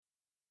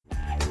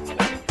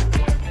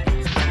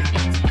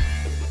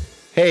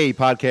Hey,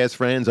 podcast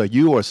friends, are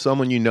you or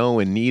someone you know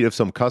in need of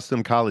some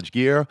custom college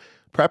gear?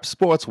 Prep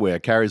Sportswear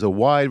carries a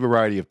wide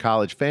variety of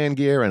college fan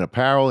gear and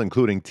apparel,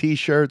 including t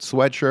shirts,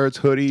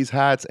 sweatshirts, hoodies,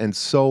 hats, and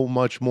so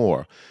much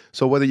more.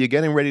 So, whether you're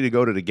getting ready to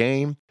go to the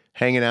game,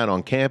 hanging out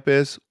on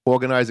campus,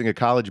 organizing a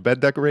college bed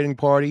decorating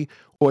party,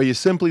 or you're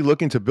simply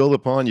looking to build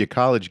upon your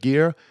college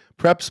gear,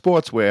 Prep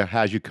Sportswear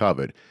has you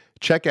covered.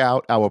 Check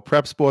out our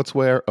Prep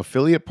Sportswear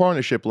affiliate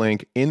partnership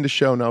link in the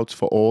show notes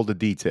for all the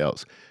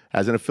details.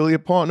 As an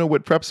affiliate partner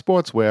with Prep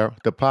Sportswear,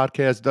 the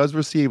podcast does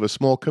receive a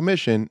small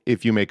commission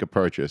if you make a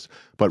purchase.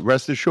 But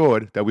rest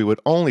assured that we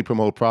would only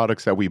promote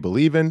products that we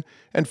believe in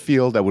and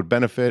feel that would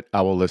benefit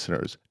our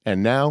listeners.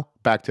 And now,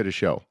 back to the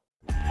show.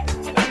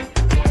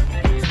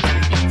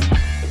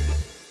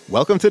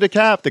 Welcome to The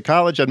CAP, the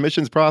College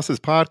Admissions Process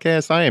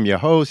Podcast. I am your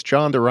host,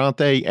 John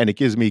Durante, and it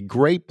gives me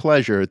great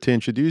pleasure to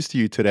introduce to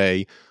you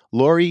today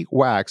Lori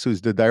Wax,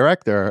 who's the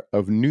Director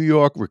of New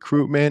York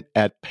Recruitment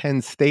at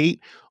Penn State.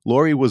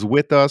 Lori was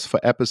with us for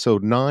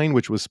episode 9,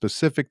 which was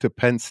specific to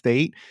Penn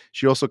State.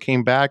 She also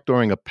came back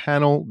during a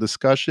panel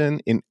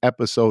discussion in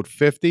episode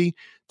 50.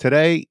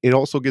 Today, it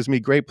also gives me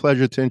great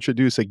pleasure to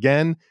introduce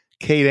again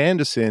Kate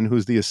Anderson,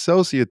 who's the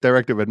Associate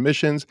Director of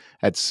Admissions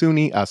at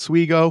SUNY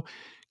Oswego.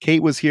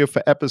 Kate was here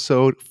for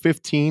episode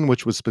 15,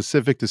 which was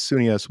specific to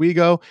SUNY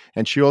Oswego,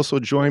 and she also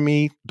joined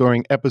me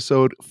during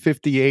episode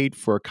 58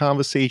 for a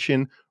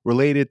conversation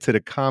related to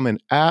the Common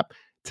App.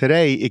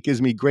 Today, it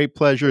gives me great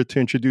pleasure to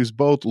introduce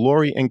both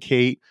Lori and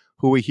Kate,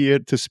 who are here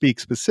to speak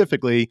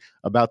specifically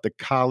about the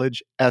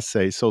college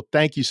essay. So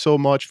thank you so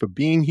much for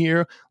being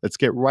here. Let's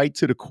get right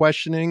to the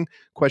questioning.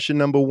 Question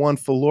number 1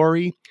 for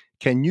Lori.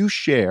 Can you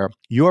share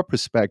your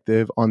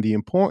perspective on the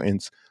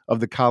importance of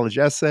the college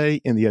essay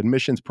in the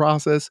admissions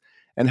process?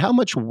 And how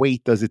much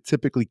weight does it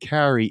typically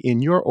carry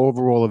in your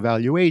overall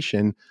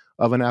evaluation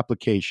of an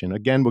application?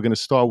 Again, we're going to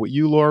start with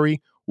you,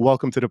 Lori.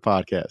 Welcome to the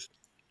podcast.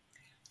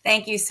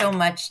 Thank you so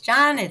much,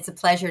 John. It's a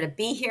pleasure to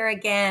be here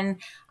again,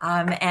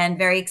 and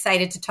very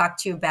excited to talk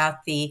to you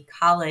about the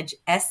college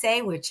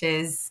essay, which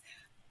is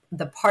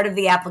the part of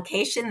the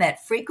application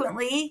that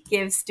frequently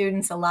gives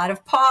students a lot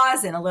of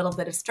pause and a little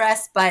bit of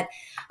stress. But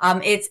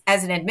it's,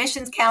 as an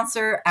admissions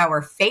counselor,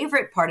 our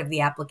favorite part of the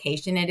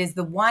application. It is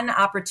the one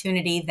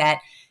opportunity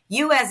that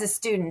you as a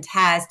student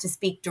has to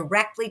speak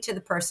directly to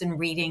the person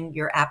reading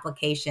your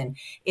application.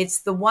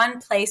 It's the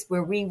one place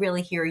where we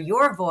really hear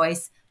your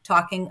voice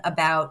talking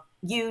about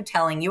you,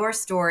 telling your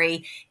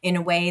story in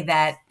a way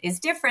that is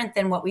different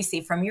than what we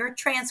see from your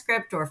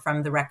transcript or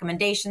from the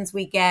recommendations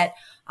we get,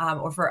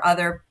 or for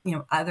other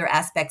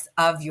aspects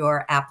of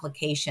your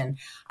application.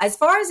 As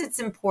far as its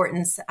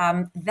importance,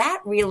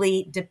 that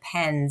really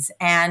depends.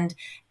 And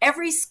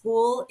every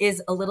school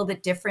is a little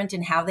bit different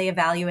in how they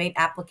evaluate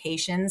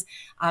applications.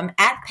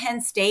 At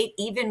Penn State,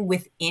 even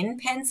within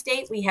Penn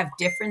State, we have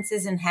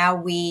differences in how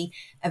we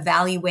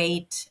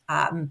evaluate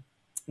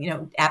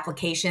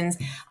applications.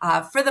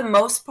 For the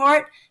most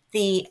part,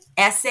 the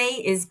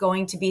essay is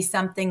going to be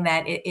something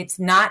that it's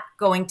not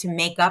going to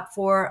make up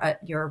for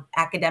your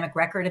academic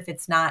record if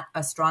it's not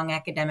a strong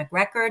academic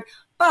record.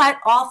 But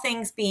all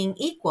things being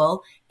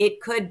equal,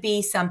 it could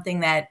be something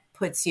that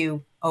puts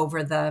you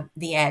over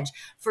the edge.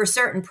 For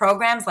certain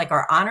programs like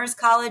our honors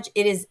college,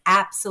 it is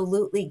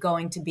absolutely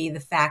going to be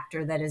the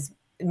factor that is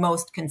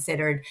most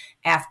considered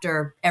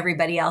after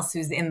everybody else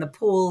who's in the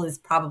pool is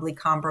probably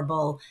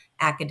comparable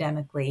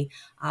academically.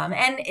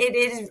 And it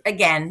is,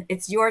 again,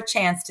 it's your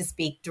chance to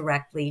speak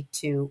directly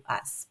to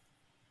us.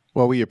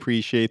 Well, we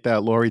appreciate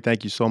that, Lori.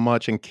 Thank you so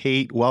much. And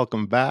Kate,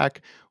 welcome back.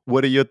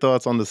 What are your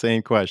thoughts on the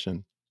same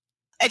question?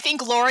 I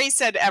think Lori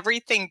said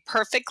everything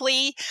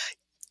perfectly.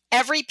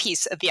 Every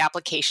piece of the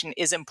application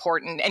is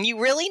important, and you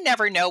really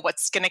never know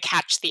what's going to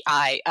catch the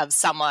eye of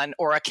someone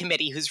or a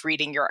committee who's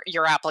reading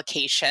your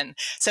application.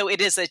 So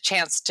it is a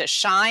chance to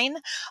shine.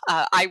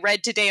 I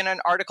read today in an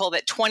article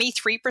that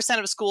 23%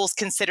 of schools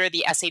consider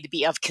the essay to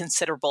be of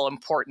considerable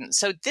importance.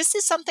 So this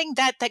is something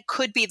that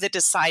could be the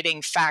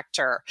deciding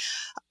factor.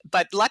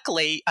 But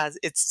luckily,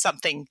 it's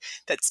something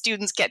that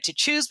students get to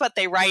choose what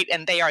they write,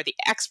 and they are the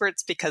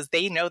experts because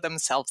they know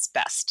themselves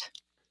best.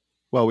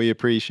 Well, we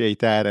appreciate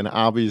that. And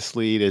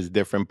obviously, there's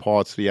different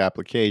parts to the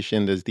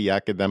application. There's the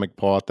academic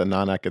part, the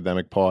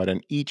non-academic part,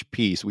 and each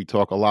piece we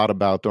talk a lot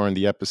about during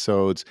the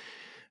episodes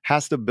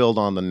has to build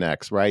on the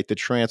next, right? The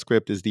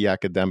transcript is the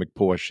academic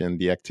portion.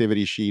 The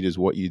activity sheet is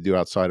what you do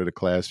outside of the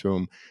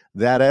classroom.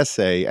 That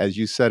essay, as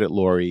you said it,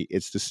 Lori,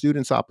 it's the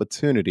student's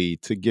opportunity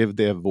to give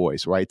their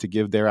voice, right? To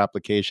give their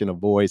application a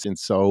voice. And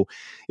so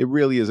it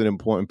really is an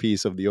important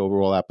piece of the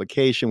overall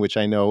application, which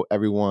I know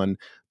everyone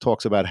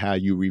talks about how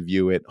you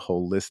review it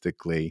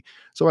holistically.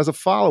 So as a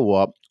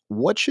follow-up,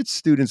 what should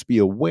students be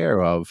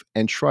aware of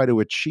and try to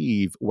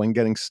achieve when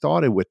getting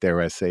started with their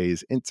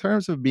essays in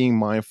terms of being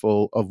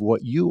mindful of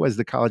what you as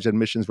the college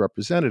admissions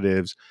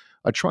representatives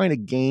are trying to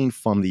gain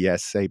from the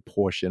essay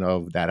portion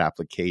of that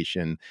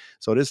application?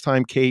 So this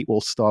time, Kate, we'll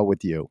start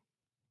with you.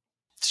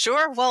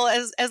 Sure. Well,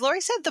 as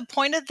Lori said, the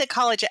point of the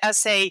college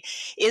essay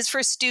is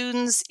for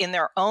students in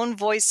their own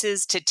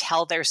voices to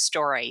tell their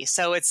story.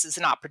 So it's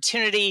an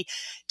opportunity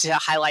to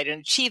highlight an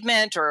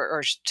achievement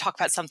or talk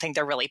about something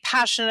they're really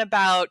passionate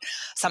about.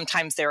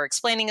 Sometimes they're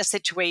explaining a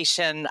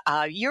situation.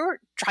 You're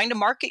trying to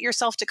market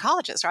yourself to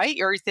colleges, right?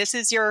 This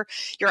is your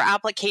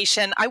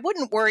application. I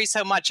wouldn't worry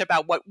so much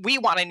about what we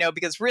want to know,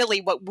 because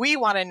really what we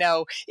want to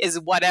know is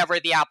whatever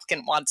the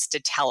applicant wants to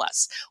tell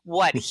us,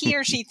 what he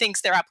or she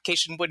thinks their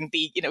application wouldn't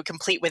be,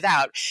 complete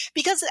without.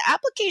 Because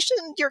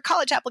your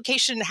college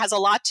application has a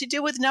lot to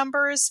do with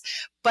numbers,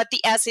 but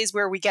the essays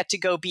where we get to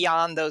go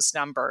beyond those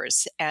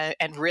numbers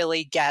and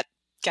really get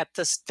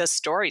the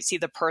story, see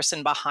the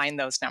person behind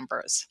those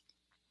numbers.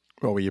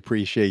 Well, we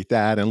appreciate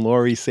that. And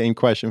Lori, same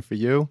question for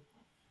you.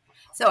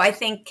 So I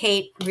think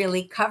Kate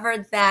really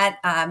covered that.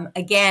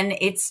 Again,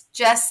 it's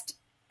just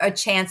a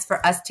chance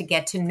for us to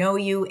get to know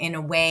you in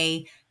a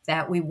way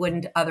that we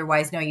wouldn't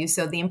otherwise know you.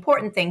 So the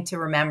important thing to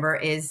remember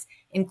is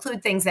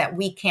include things that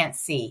we can't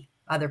see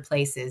other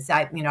places.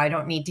 I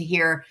don't need to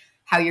hear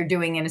how you're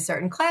doing in a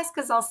certain class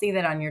because I'll see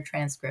that on your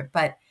transcript.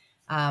 But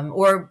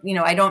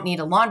I don't need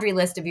a laundry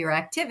list of your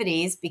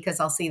activities because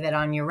I'll see that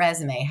on your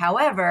resume.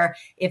 However,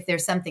 if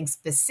there's something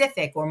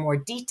specific or more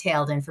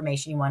detailed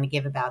information you want to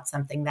give about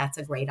something, that's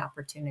a great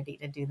opportunity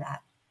to do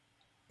that.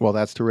 Well,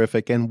 that's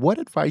terrific. And what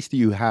advice do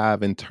you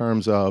have in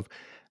terms of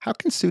how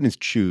can students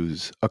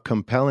choose a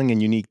compelling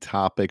and unique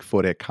topic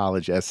for their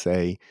college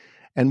essay?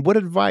 And what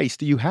advice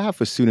do you have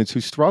for students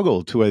who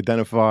struggle to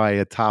identify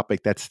a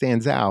topic that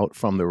stands out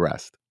from the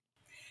rest?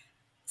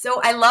 So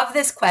I love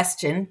this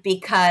question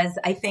because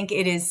I think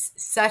it is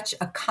such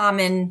a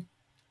common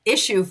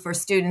issue for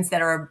students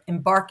that are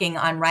embarking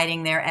on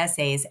writing their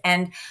essays.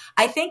 And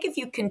I think if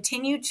you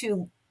continue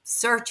to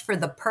search for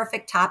the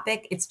perfect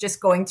topic, it's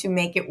just going to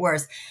make it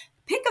worse.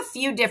 Pick a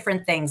few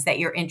different things that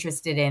you're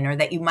interested in or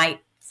that you might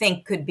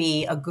think could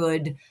be a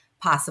good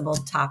possible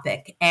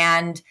topic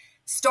and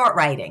start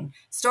writing.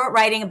 Start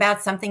writing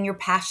about something you're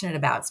passionate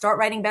about. Start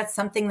writing about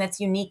something that's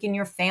unique in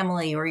your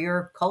family or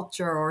your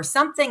culture or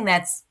something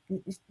that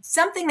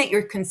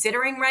you're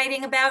considering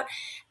writing about.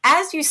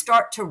 As you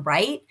start to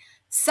write,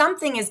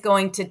 something is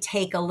going to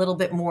take a little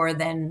bit more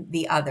than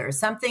the other.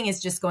 Something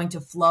is just going to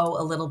flow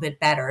a little bit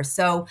better.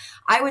 So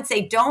I would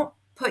say don't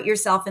put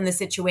yourself in the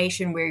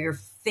situation where you're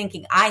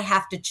thinking, I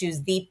have to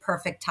choose the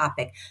perfect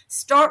topic.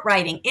 Start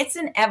writing. It's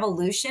an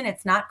evolution.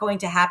 It's not going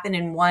to happen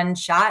in one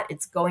shot.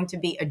 It's going to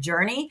be a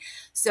journey.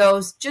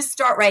 So just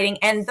start writing.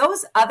 And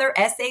those other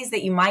essays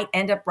that you might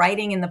end up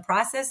writing in the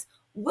process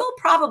will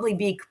probably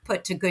be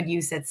put to good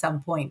use at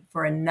some point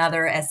for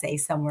another essay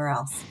somewhere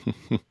else.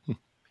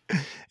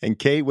 And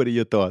Kate, what are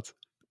your thoughts?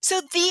 So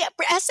the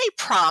essay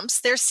prompts,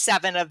 there's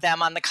 7 of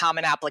them on the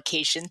Common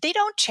Application. They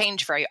don't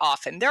change very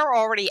often. They're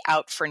already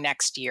out for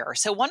next year.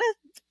 So one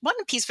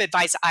piece of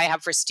advice I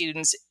have for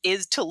students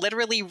is to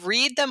literally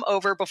read them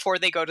over before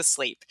they go to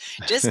sleep.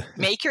 Just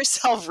make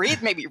yourself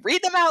maybe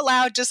read them out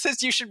loud, just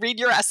as you should read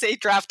your essay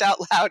draft out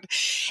loud,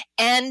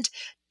 and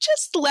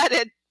just let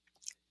it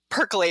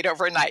percolate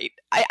overnight.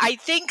 I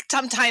think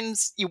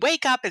sometimes you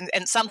wake up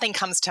and something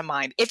comes to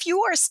mind. If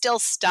you are still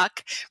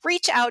stuck,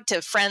 reach out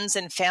to friends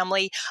and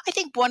family. I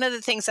think one of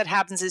the things that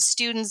happens is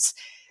students,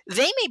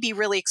 they may be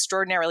really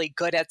extraordinarily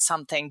good at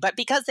something, but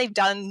because they've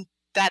done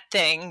that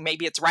thing,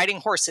 maybe it's riding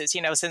horses,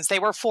 since they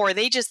were 4,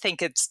 they just think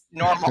it's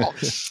normal.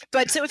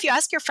 But so if you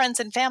ask your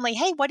friends and family,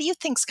 hey, what do you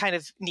think's kind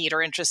of neat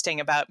or interesting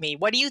about me?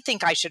 What do you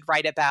think I should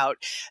write about?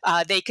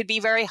 They could be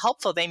very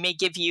helpful. They may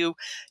give you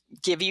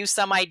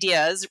some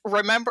ideas.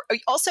 Remember,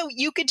 also,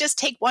 you could just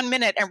take 1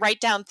 minute and write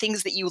down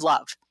things that you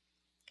love.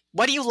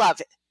 What do you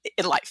love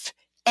in life?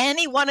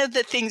 Any one of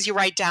the things you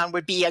write down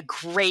would be a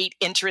great,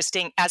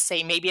 interesting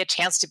essay, maybe a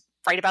chance to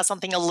write about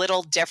something a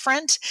little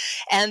different.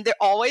 And they're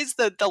always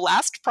the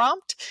last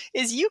prompt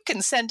is you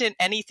can send in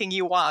anything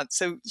you want.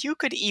 So you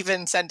could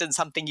even send in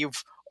something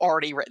you've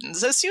already written.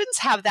 So students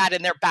have that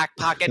in their back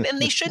pocket,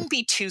 and they shouldn't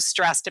be too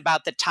stressed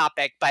about the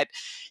topic, but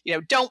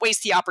don't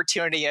waste the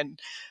opportunity and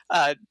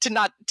to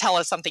not tell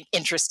us something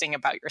interesting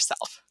about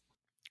yourself.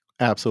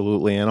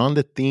 Absolutely. And on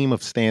the theme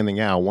of standing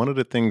out, one of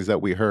the things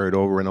that we heard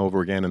over and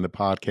over again in the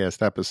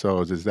podcast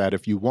episodes is that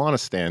if you want to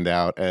stand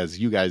out, as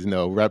you guys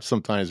know, reps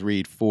sometimes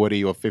read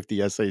 40 or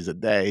 50 essays a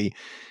day.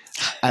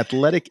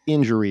 Athletic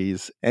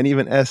injuries and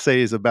even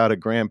essays about a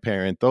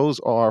grandparent,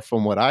 those are,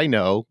 from what I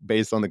know,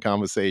 based on the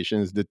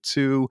conversations, the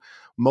 2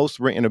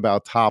 most written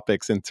about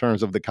topics in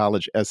terms of the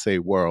college essay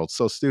world.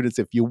 So students,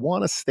 if you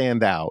want to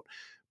stand out,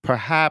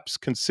 perhaps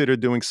consider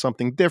doing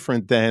something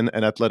different than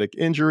an athletic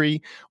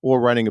injury or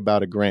writing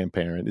about a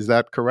grandparent. Is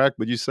that correct?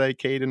 Would you say,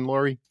 Kate and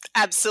Lori?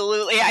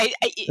 Absolutely.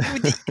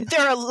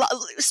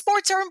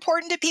 Sports are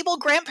important to people.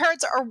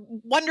 Grandparents are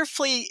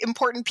wonderfully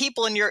important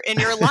people in your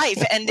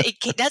life. And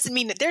it doesn't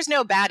mean that there's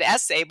no bad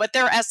essay, but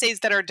there are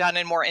essays that are done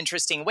in more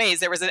interesting ways.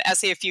 There was an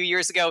essay a few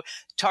years ago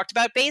talked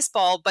about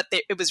baseball, but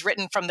it was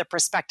written from the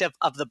perspective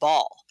of the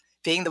ball.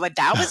 Being the one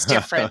that was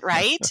different,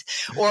 right?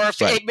 Or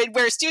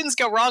where students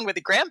go wrong with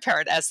the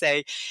grandparent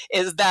essay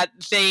is that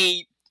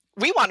they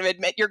we want to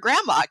admit your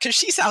grandma because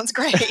she sounds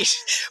great,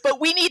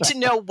 but we need to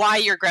know why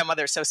your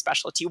grandmother is so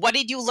special to you. What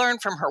did you learn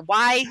from her?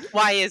 Why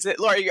is it,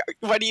 Lori?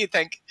 What do you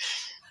think?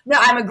 No,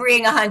 I'm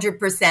agreeing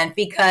 100%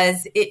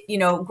 because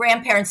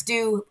grandparents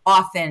do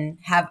often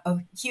have a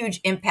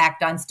huge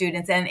impact on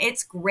students, and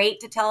it's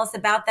great to tell us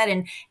about that.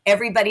 And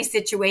everybody's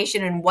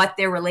situation and what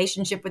their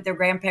relationship with their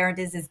grandparent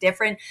is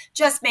different.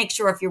 Just make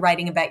sure if you're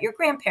writing about your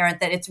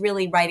grandparent that it's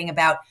really writing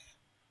about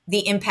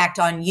the impact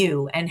on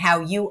you and how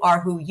you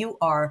are who you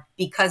are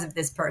because of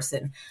this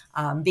person.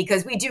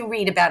 Because we do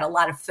read about a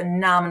lot of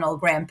phenomenal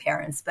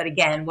grandparents, but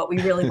again, what we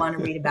really want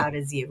to read about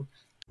is you.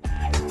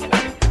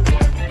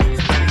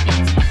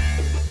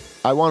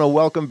 I want to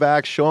welcome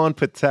back Sean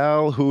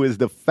Patel, who is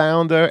the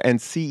founder and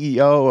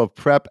CEO of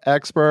Prep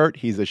Expert.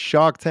 He's a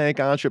Shark Tank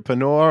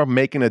entrepreneur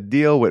making a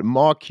deal with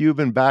Mark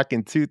Cuban back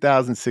in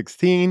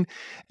 2016.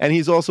 And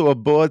he's also a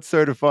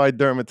board-certified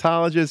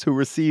dermatologist who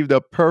received a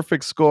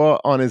perfect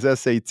score on his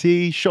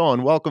SAT.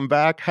 Sean, welcome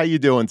back. How you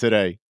doing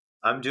today?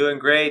 I'm doing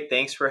great.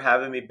 Thanks for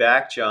having me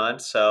back, John.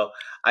 So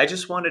I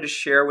just wanted to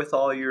share with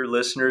all your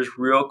listeners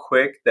real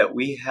quick that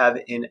we have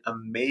an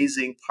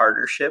amazing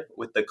partnership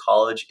with the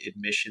College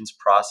Admissions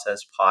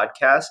Process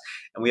podcast,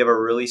 and we have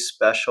a really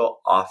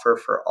special offer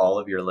for all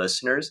of your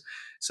listeners.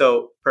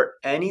 So for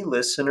any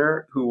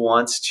listener who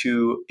wants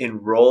to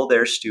enroll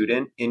their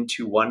student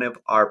into one of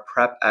our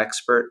Prep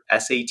Expert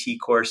SAT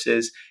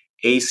courses,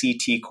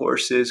 ACT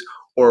courses,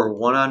 or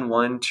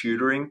one-on-one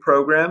tutoring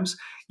programs,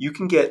 you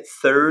can get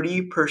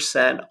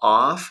 30%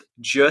 off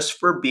just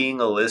for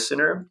being a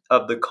listener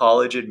of the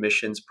College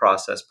Admissions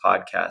Process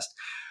podcast.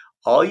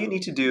 All you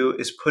need to do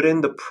is put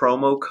in the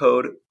promo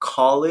code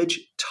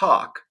College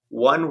Talk,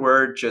 one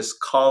word,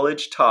 just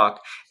College Talk,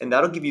 and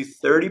that'll give you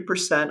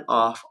 30%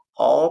 off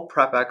all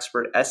Prep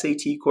Expert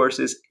SAT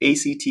courses,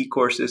 ACT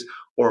courses,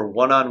 or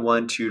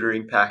one-on-one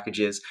tutoring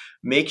packages.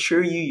 Make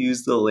sure you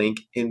use the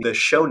link in the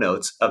show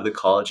notes of the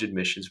College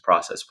Admissions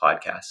Process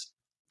podcast.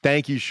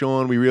 Thank you,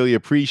 Sean. We really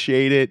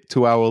appreciate it.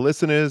 To our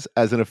listeners,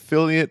 as an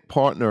affiliate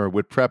partner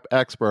with Prep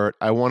Expert,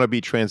 I want to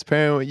be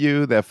transparent with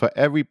you that for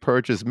every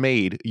purchase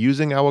made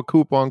using our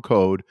coupon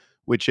code,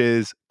 which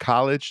is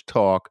College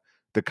Talk,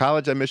 the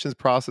College Admissions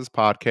Process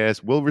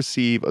podcast will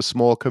receive a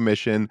small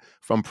commission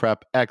from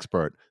Prep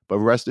Expert. But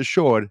rest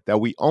assured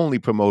that we only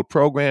promote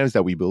programs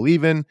that we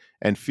believe in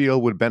and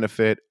feel would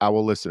benefit our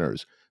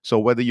listeners. So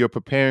whether you're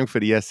preparing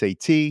for the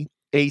SAT,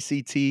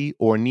 ACT,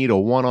 or need a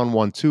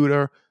one-on-one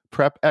tutor,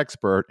 Prep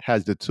Expert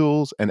has the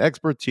tools and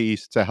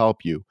expertise to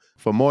help you.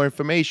 For more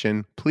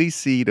information, please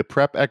see the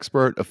Prep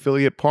Expert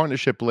affiliate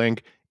partnership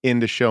link in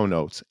the show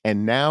notes.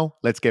 And now,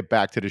 let's get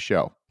back to the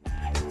show.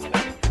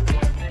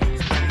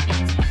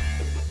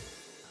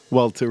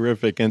 Well,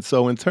 terrific. And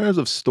so in terms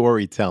of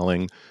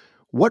storytelling,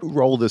 what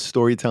role does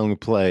storytelling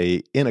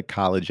play in a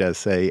college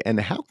essay, and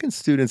how can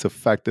students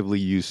effectively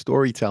use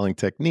storytelling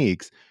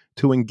techniques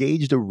to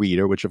engage the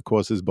reader, which of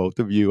course is both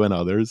of you and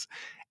others,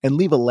 and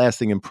leave a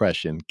lasting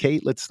impression?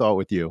 Kate, let's start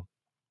with you.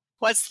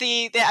 What's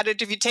the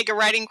adage? If you take a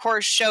writing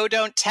course, show,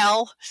 don't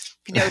tell.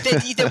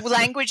 The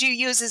language you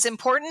use is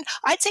important.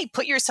 I'd say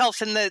put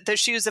yourself in the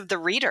shoes of the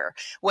reader.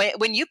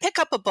 When you pick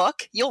up a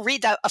book, you'll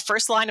read a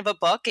first line of a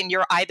book, and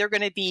you're either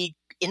going to be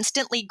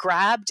instantly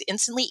grabbed,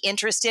 instantly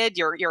interested.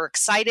 You're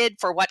excited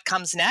for what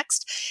comes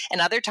next.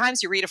 And other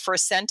times you read a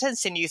first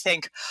sentence and you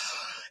think,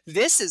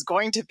 this is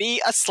going to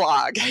be a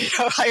slog.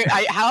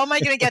 How am I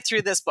going to get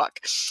through this book?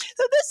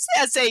 So this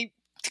essay,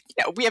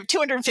 we have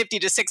 250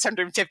 to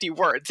 650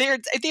 words.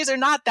 These are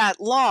not that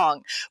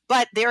long,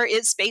 but there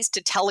is space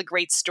to tell a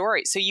great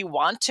story. So you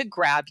want to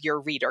grab your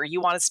reader.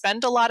 You want to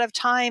spend a lot of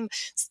time.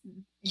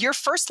 Your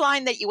first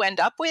line that you end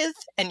up with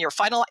and your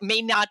final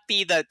may not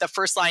be the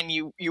first line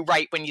you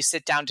write when you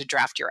sit down to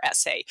draft your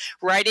essay.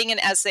 Writing an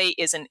essay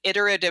is an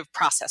iterative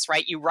process,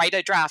 right? You write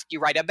a draft,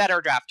 you write a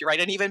better draft, you write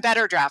an even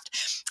better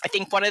draft. I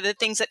think one of the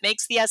things that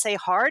makes the essay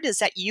hard is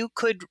that you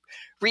could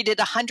read it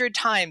 100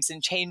 times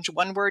and change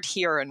one word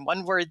here and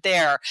one word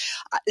there.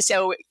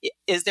 So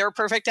is there a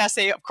perfect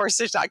essay? Of course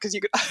there's not, because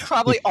you could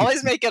probably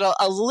always make it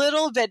a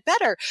little bit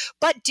better.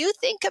 But do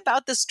think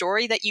about the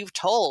story that you've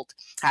told.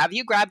 Have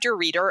you grabbed your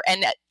reader?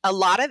 And a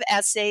lot of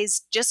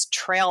essays just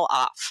trail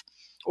off,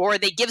 or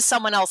they give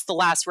someone else the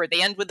last word.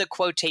 They end with a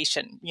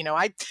quotation.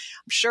 I'm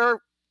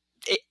sure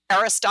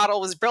Aristotle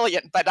was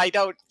brilliant, but I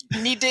don't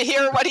need to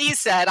hear what he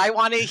said. I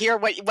want to hear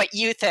what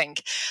you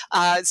think.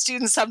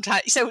 Students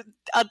sometimes, so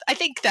I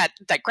think that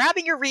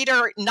grabbing your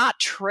reader, not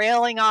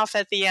trailing off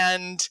at the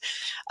end,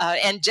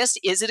 and just,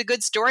 is it a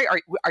good story?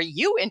 Are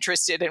you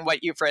interested in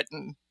what you've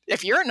written?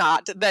 If you're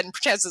not, then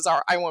chances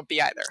are I won't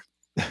be either.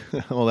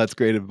 Well, that's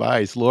great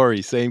advice.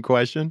 Lori, same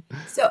question?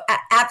 So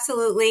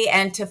absolutely.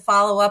 And to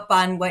follow up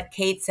on what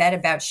Kate said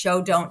about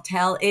show, don't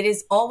tell, it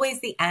is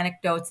always the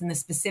anecdotes and the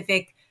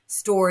specific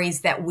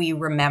stories that we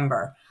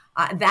remember.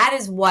 That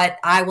is what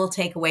I will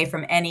take away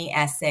from any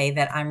essay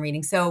that I'm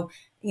reading. So,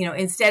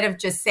 instead of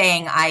just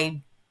saying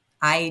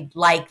I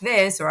like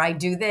this, or I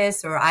do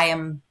this, or I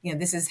am,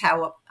 this is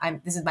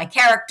my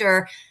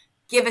character,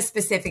 give a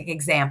specific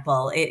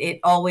example. It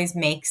always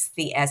makes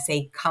the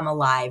essay come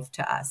alive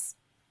to us.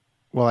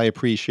 Well, I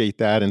appreciate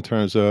that in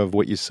terms of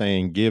what you're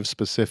saying. Give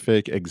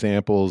specific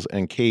examples.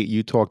 And Kate,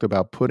 you talked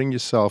about putting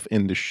yourself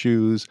in the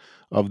shoes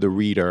of the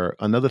reader.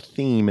 Another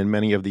theme in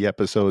many of the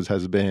episodes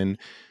has been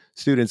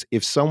students,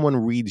 if someone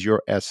reads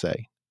your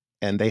essay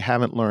and they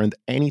haven't learned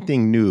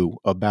anything new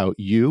about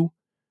you,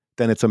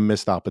 then it's a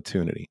missed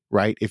opportunity,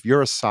 right? If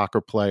you're a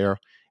soccer player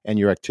and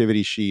your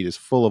activity sheet is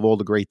full of all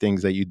the great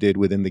things that you did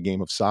within the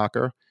game of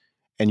soccer,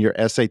 and your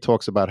essay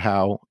talks about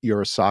how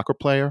you're a soccer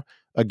player,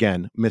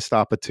 again, missed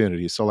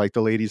opportunity. So, like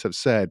the ladies have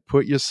said,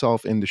 put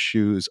yourself in the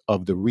shoes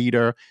of the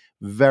reader.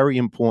 Very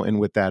important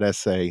with that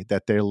essay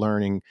that they're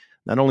learning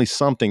not only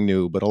something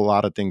new, but a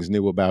lot of things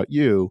new about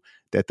you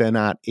that they're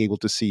not able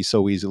to see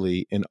so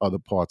easily in other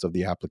parts of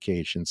the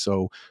application.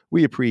 So,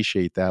 we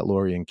appreciate that,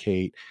 Lori and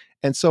Kate.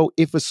 And so,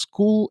 if a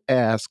school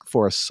asks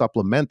for a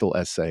supplemental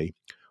essay,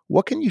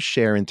 what can you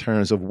share in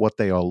terms of what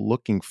they are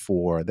looking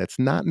for that's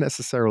not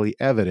necessarily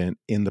evident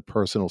in the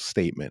personal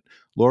statement?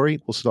 Lori,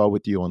 we'll start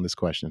with you on this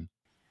question.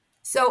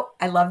 So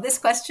I love this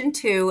question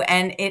too.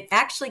 And it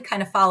actually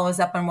kind of follows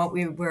up on what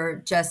we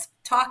were just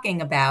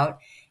talking about,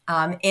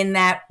 in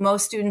that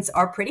most students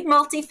are pretty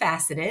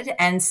multifaceted.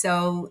 And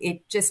so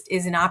it just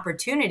is an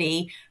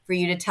opportunity for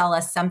you to tell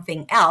us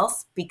something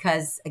else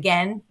because,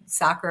 again,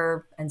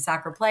 soccer and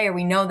soccer player,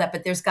 we know that,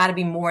 but there's got to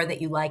be more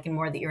that you like and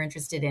more that you're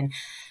interested in.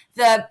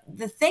 The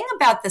thing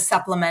about the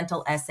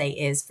supplemental essay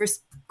is for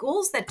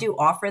schools that do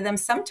offer them,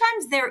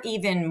 sometimes they're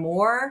even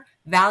more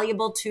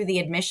valuable to the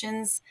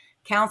admissions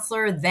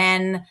counselor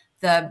than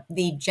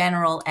the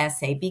general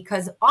essay,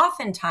 because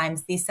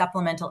oftentimes these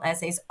supplemental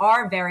essays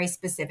are very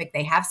specific.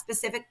 They have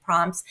specific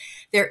prompts.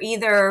 They're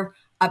either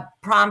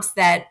prompts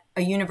that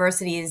a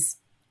university is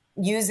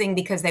using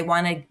because they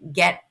want to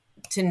get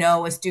to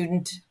know a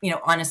student,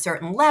 on a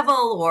certain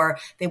level, or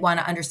they want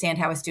to understand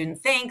how a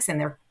student thinks, and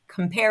they're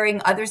comparing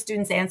other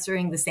students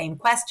answering the same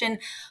question.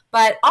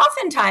 But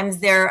oftentimes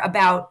they're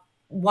about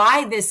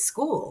why this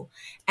school,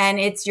 and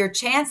it's your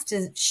chance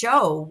to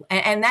show,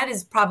 and that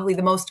is probably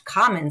the most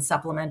common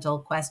supplemental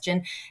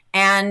question,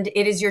 and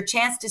it is your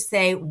chance to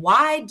say,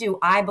 why do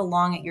I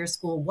belong at your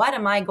school? What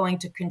am I going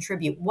to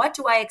contribute? What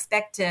do I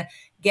expect to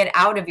get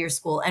out of your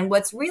school? And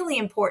what's really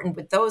important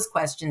with those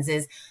questions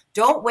is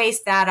don't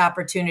waste that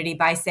opportunity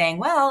by saying,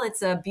 well,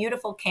 it's a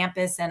beautiful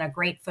campus and a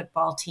great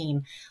football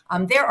team.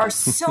 There are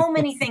so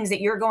many things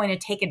that you're going to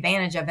take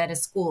advantage of at a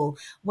school,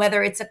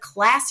 whether it's a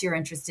class you're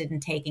interested in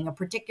taking, a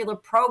particular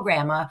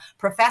program, a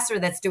professor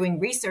that's doing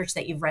research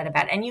that you've read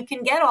about. And you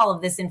can get all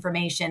of this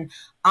information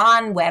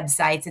on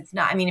websites. It's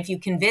not, I mean, if you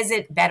can visit,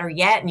 better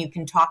yet, and you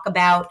can talk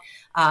about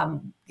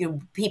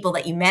people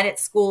that you met at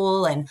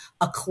school and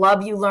a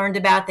club you learned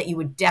about that you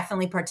would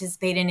definitely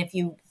participate in if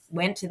you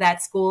went to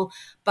that school.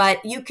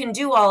 But you can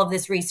do all of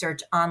this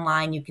research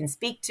online. You can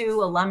speak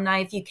to alumni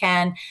if you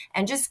can,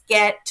 and just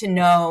get to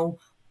know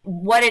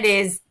what it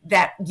is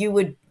that you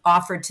would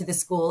offer to the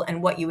school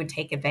and what you would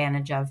take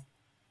advantage of.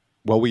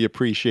 Well, we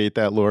appreciate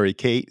that, Lori.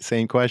 Kate,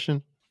 same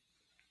question.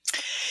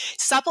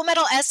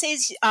 Supplemental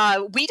essays,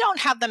 we don't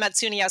have them at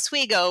SUNY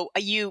Oswego,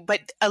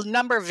 but a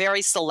number of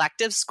very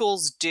selective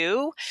schools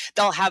do.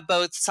 They'll have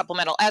both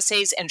supplemental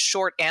essays and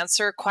short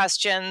answer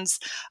questions.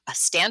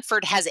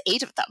 Stanford has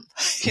 8 of them.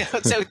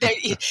 So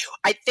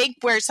I think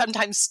where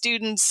sometimes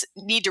students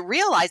need to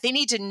realize, they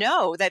need to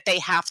know that they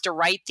have to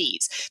write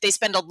these. They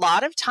spend a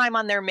lot of time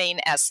on their main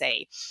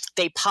essay.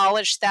 They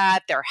polish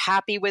that. They're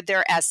happy with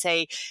their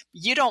essay.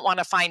 You don't want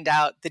to find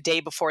out the day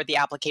before the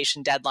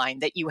application deadline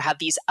that you have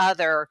these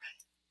other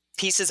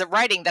pieces of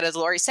writing that, as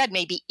Lori said,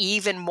 may be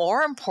even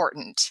more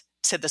important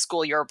to the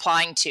school you're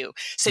applying to.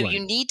 So Right. You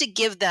need to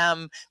give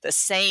them the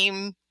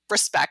same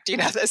respect,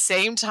 the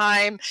same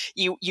time.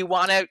 You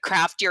want to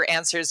craft your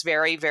answers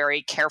very,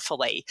 very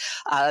carefully.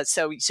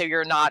 So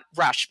you're not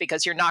rushed,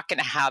 because you're not going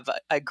to have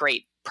a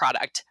great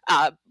product.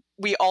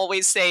 We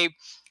always say,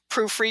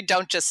 proofread,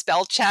 don't just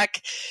spell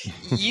check.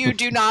 You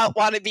do not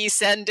want to be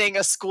sending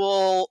a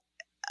school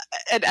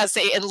an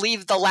essay and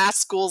leave the last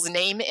school's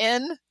name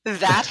in.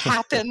 That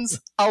happens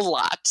a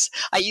lot.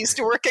 I used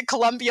to work at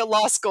Columbia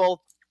Law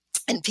School,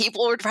 and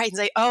people would write and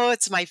say, oh,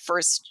 it's my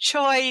first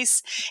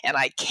choice, and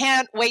I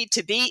can't wait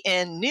to be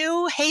in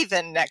New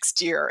Haven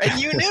next year.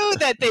 And you knew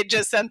that they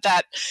just sent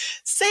that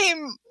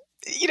same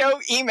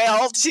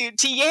email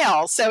to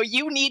Yale. So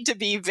you need to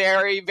be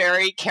very,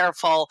 very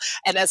careful.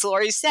 And as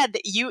Lori said,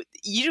 you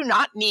do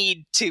not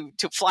need to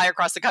fly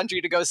across the country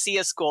to go see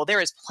a school.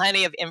 There is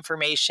plenty of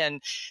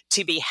information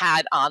to be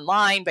had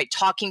online by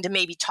talk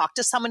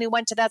to someone who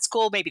went to that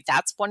school. Maybe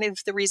that's one of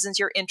the reasons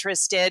you're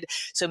interested.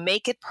 So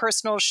make it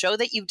personal. Show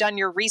that you've done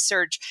your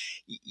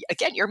research.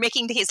 Again, you're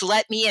making the case,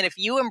 let me in. If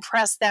you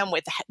impress them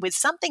with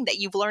something that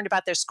you've learned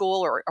about their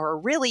school, or a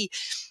really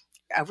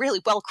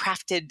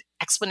well-crafted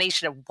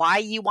explanation of why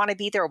you want to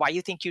be there, or why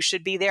you think you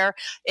should be there,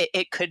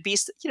 it could be,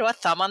 a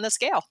thumb on the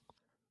scale.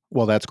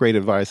 Well, that's great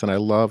advice. And I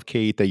love,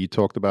 Kate, that you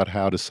talked about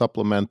how the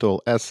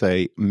supplemental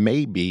essay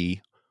may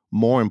be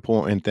more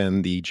important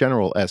than the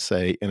general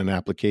essay in an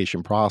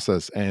application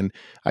process. And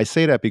I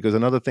say that because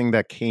another thing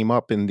that came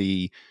up in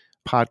the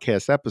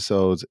podcast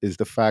episodes is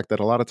the fact that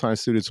a lot of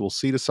times students will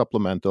see the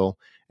supplemental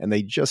and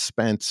they just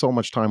spend so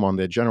much time on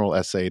their general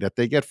essay that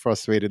they get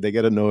frustrated, they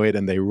get annoyed,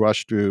 and they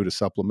rush through the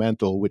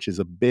supplemental, which is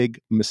a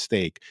big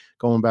mistake.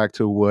 Going back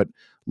to what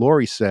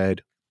Lori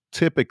said,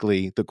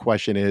 typically the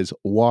question is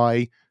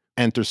why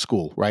enter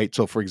school, right?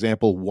 So, for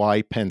example,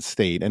 why Penn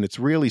State? And it's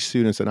really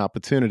students an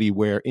opportunity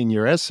where in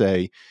your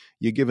essay,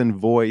 you're given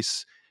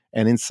voice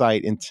and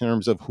insight in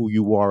terms of who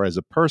you are as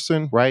a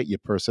person, right? Your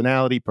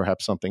personality,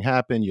 perhaps something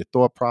happened, your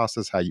thought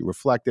process, how you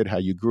reflected, how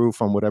you grew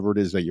from whatever it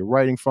is that you're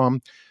writing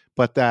from.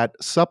 But that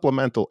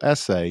supplemental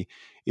essay,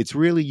 it's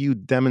really you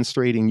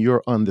demonstrating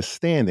your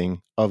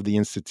understanding of the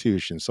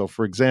institution. So,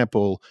 for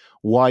example,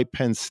 why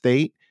Penn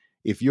State?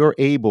 If you're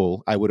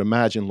able, I would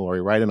imagine,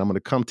 Lori, right? And I'm going to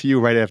come to you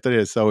right after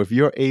this. So, if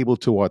you're able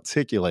to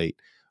articulate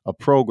a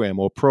program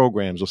or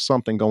programs or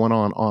something going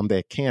on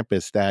their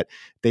campus that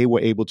they were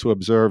able to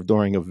observe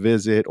during a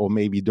visit or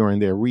maybe during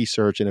their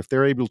research, and if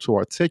they're able to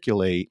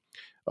articulate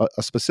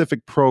a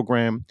specific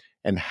program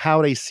and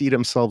how they see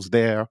themselves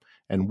there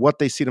and what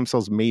they see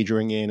themselves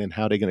majoring in and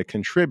how they're going to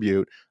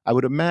contribute, I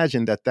would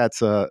imagine that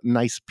that's a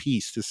nice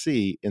piece to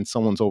see in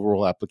someone's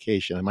overall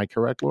application. Am I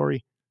correct,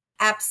 Lori?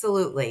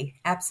 Absolutely.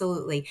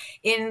 Absolutely.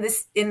 In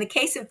the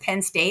case of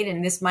Penn State,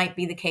 and this might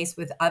be the case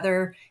with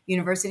other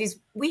universities,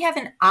 we have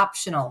an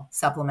optional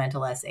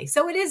supplemental essay.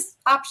 So it is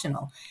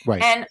optional.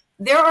 Right. And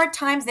there are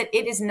times that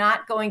it is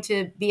not going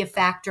to be a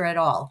factor at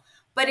all.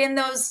 But in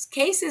those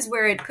cases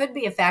where it could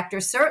be a factor,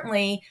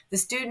 certainly the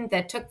student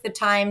that took the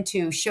time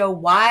to show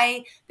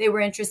why they were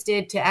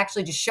interested, to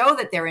actually to show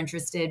that they're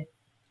interested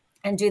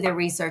and do their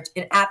research,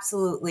 it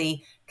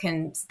absolutely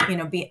can,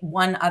 be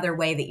one other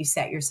way that you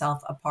set yourself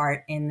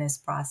apart in this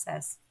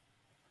process.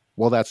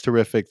 Well, that's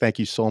terrific. Thank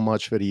you so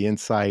much for the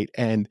insight.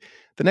 And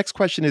the next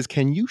question is,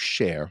 can you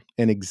share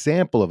an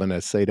example of an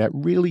essay that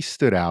really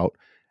stood out?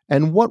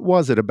 And what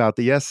was it about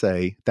the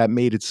essay that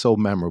made it so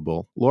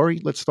memorable? Lori,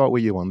 let's start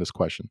with you on this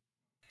question.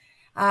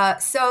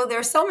 So there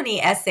are so many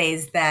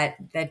essays that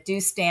do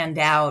stand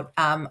out.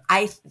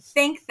 I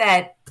think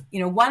that,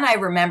 one I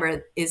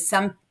remember is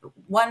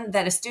one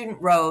that a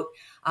student wrote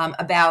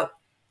about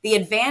the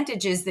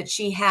advantages that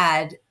she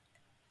had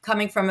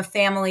coming from a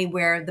family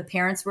where the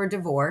parents were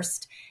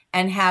divorced,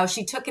 and how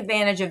she took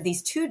advantage of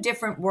these two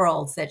different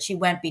worlds that she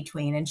went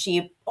between, and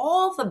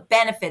all the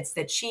benefits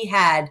that she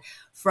had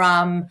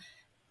from,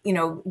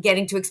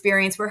 getting to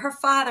experience where her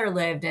father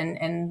lived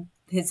and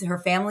her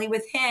family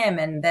with him,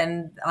 and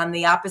then on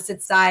the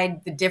opposite side,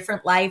 the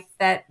different life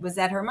that was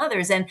at her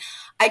mother's. And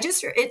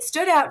it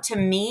stood out to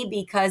me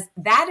because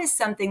that is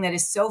something that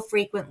is so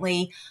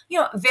frequently,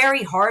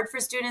 very hard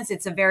for students.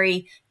 It's a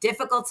very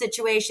difficult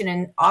situation.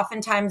 And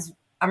oftentimes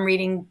I'm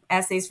reading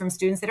essays from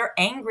students that are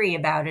angry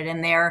about it,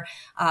 and they're,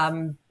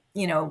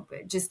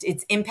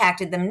 it's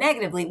impacted them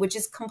negatively, which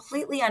is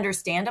completely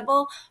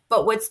understandable.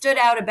 But what stood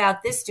out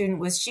about this student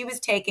was she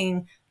was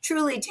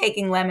truly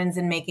taking lemons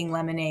and making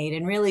lemonade,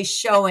 and really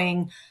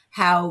showing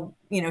how,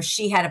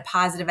 she had a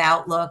positive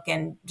outlook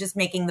and just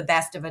making the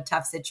best of a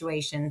tough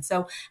situation.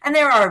 So, and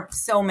there are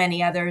so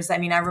many others. I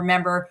mean, I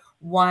remember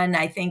one,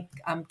 I think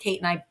Kate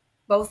and I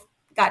both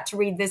got to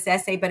read this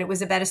essay, but it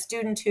was about a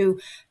student who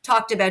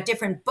talked about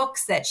different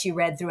books that she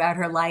read throughout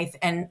her life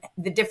and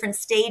the different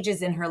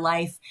stages in her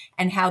life,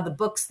 and how the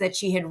books that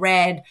she had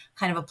read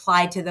kind of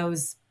applied to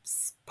those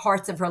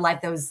parts of her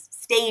life, those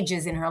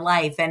stages in her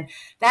life. And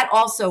that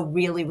also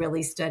really,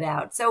 really stood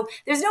out. So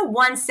there's no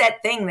one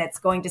set thing that's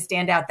going to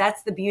stand out.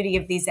 That's the beauty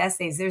of these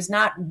essays. There's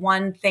not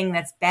one thing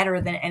that's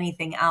better than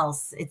anything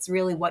else. It's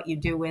really what you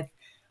do with,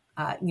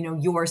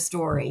 your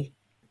story.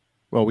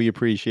 Well, we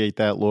appreciate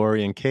that,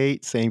 Lori. And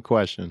Kate, same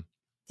question.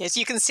 Yes,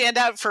 you can stand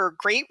out for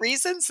great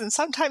reasons, and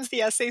sometimes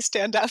the essays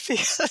stand out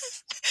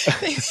because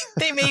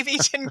they maybe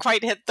didn't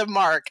quite hit the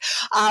mark.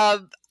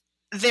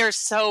 There's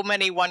so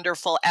many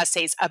wonderful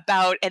essays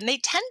about, and they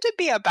tend to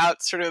be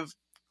about sort of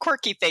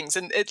quirky things,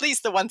 and at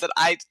least the ones that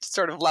I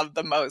sort of love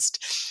the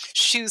most: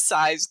 shoe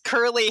size,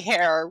 curly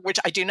hair, which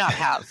I do not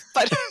have,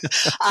 but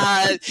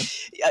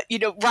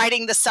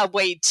riding the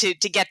subway to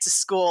get to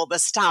school, the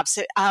stops.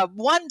 The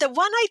one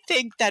I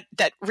think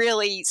that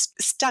really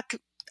stuck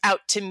out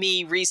to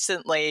me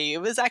recently,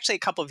 it was actually a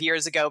couple of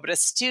years ago, but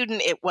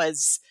it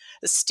was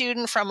a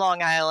student from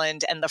Long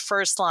Island, and the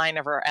first line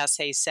of her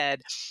essay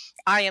said,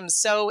 "I am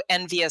so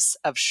envious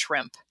of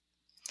shrimp."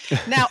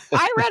 Now,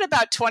 I read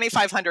about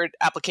 2,500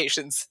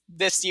 applications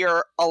this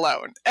year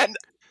alone, and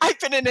I've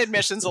been in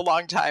admissions a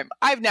long time.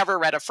 I've never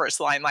read a first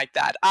line like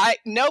that.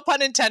 No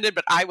pun intended,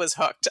 but I was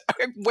hooked.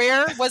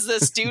 Where was the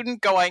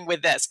student going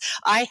with this?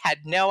 I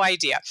had no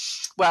idea.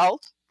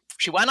 Well,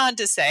 she went on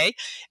to say,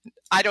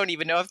 I don't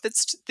even know if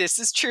this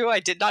is true.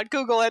 I did not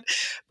Google it.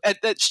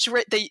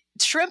 The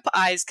shrimp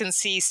eyes can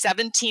see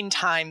 17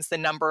 times the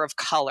number of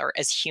color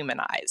as human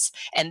eyes.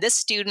 And this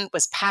student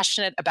was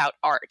passionate about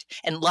art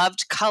and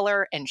loved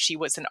color, and she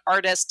was an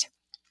artist.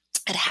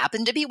 It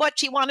happened to be what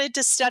she wanted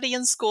to study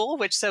in school,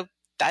 which so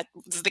that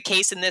was the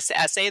case in this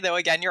essay, though,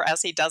 again, your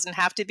essay doesn't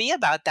have to be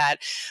about that.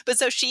 But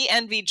so she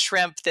envied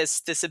Shrimp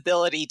this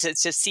ability to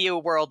see a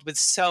world with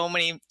so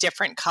many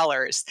different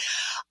colors.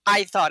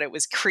 I thought it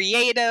was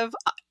creative.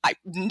 I've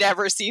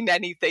never seen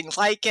anything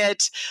like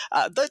it.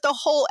 The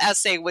whole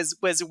essay was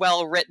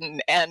well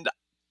written, and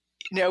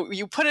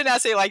you put an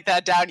essay like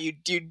that down, you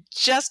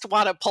just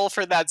want to pull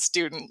for that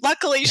student.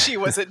 Luckily, she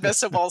was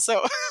admissible,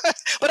 so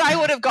but I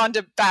would have gone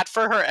to bat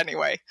for her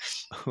anyway.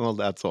 Well,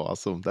 that's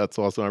awesome. That's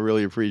awesome. I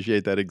really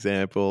appreciate that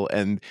example.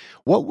 And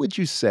what would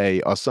you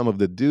say are some of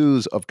the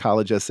do's of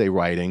college essay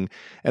writing?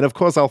 And of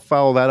course, I'll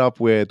follow that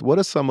up with what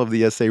are some of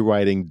the essay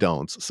writing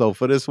don'ts? So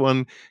for this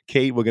one,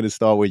 Kate, we're going to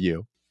start with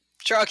you.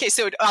 Sure. Okay,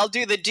 so I'll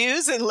do the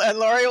do's and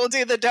Lori will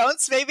do the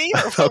don'ts, maybe,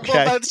 or Okay.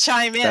 we'll both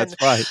chime in. That's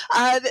right.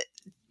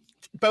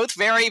 Both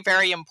very,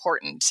 very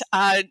important.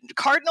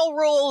 Cardinal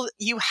rule: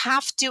 you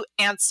have to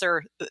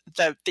answer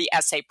the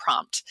essay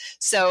prompt.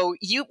 So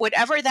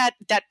whatever that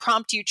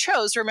prompt you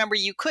chose, remember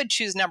you could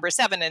choose number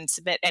 7 and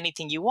submit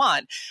anything you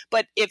want.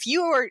 But if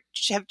you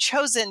have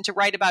chosen to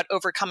write about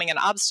overcoming an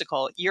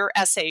obstacle, your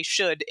essay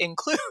should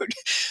include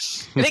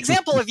an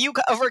example of you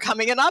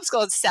overcoming an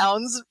obstacle. It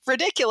sounds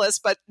ridiculous,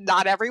 but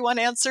not everyone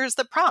answers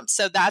the prompt.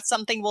 So that's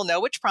something we'll know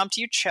which prompt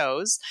you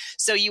chose.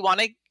 So you want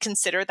to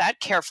consider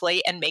that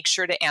carefully and make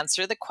sure to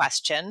answer the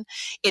question.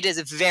 It is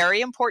very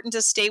important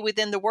to stay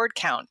within the word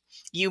count.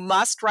 You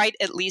must write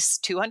at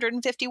least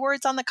 250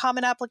 words on the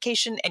Common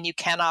Application, and you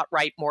cannot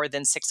write more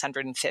than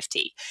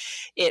 650.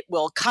 It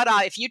will cut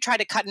off if you try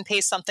to cut and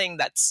paste something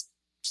that's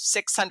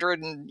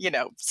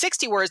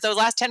 660 words. Those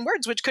last 10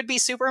 words, which could be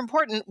super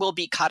important, will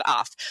be cut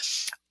off.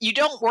 You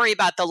don't worry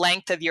about the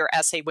length of your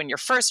essay when you're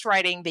first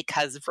writing,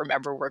 because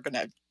remember, we're going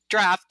to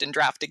draft and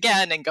draft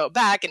again and go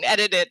back and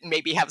edit it and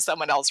maybe have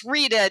someone else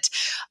read it.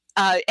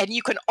 And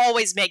you can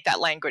always make that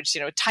language,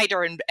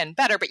 tighter and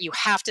better, but you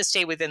have to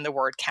stay within the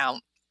word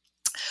count.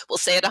 We'll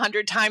say it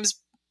 100 times.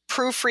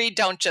 Proofread,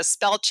 don't just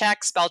spell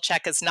check. Spell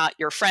check is not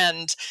your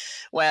friend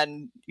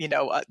when,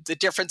 the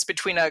difference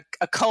between a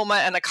comma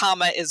and a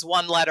comma is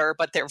one letter,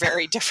 but they're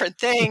very different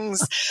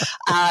things.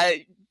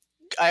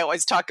 I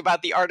always talk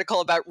about the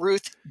article about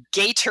Ruth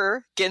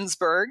Gator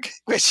Ginsburg,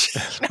 which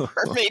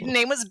her maiden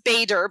name was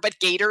Bader, but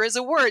Gator is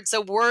a word. So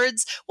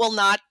words will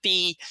not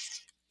be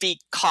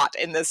caught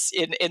in this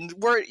in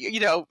word.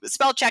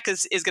 Spell check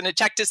is going to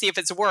check to see if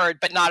it's a word,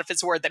 but not if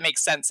it's a word that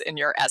makes sense in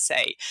your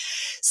essay.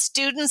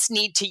 Students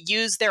need to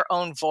use their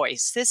own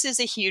voice. This is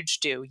a huge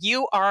do.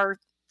 You are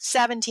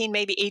 17,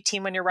 maybe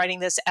 18 when you're writing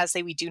this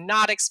essay. We do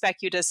not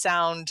expect you to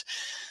sound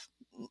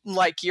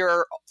like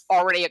you're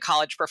already a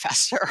college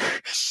professor.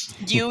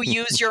 You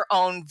use your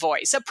own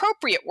voice.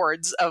 Appropriate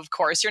words, of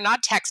course. You're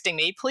not texting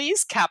me.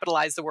 Please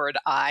capitalize the word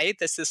I.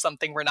 This is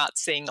something we're not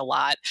seeing a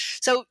lot.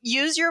 So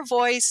use your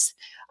voice.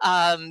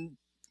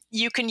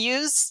 You can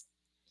use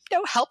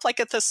help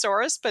like a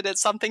thesaurus, but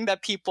it's something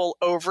that people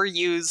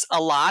overuse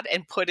a lot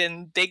and put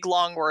in big,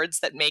 long words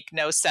that make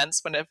no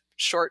sense when a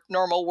short,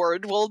 normal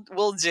word will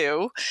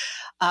do.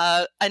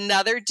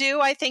 Another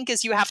do, I think,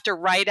 is you have to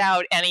write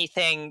out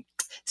anything.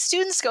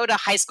 Students go to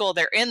high school,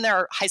 they're in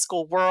their high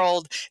school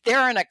world,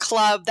 they're in a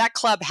club, that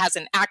club has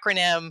an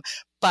acronym,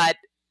 but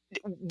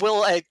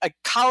will a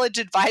college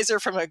advisor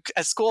from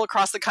a school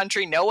across the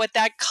country know what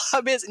that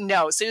club is?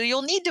 No. So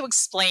you'll need to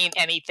explain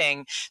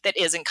anything that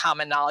isn't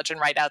common knowledge and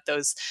write out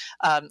those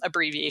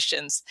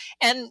abbreviations.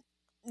 And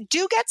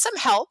do get some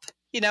help.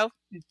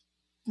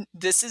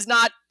 This is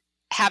not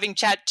having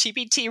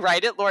ChatGPT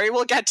write it. Lori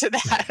will get to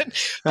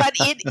that. But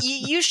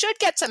you should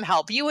get some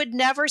help. You would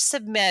never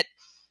submit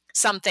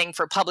something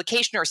for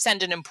publication or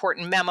send an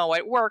important memo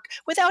at work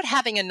without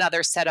having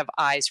another set of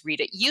eyes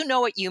read it. You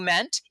know what you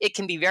meant. It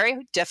can be very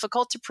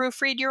difficult to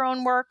proofread your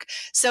own work.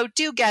 So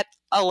do get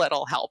a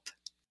little help.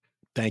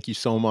 Thank you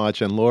so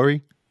much. And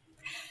Lori?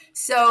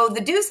 So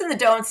the do's and the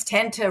don'ts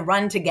tend to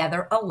run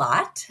together a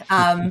lot.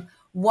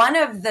 One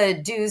of the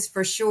do's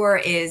for sure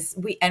is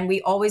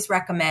we always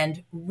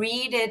recommend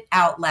read it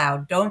out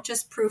loud. Don't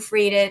just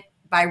proofread it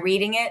by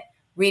reading it.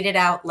 Read it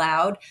out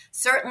loud.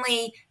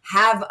 Certainly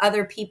have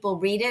other people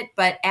read it,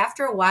 but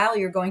after a while,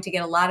 you're going to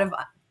get a lot of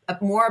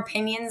more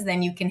opinions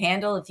than you can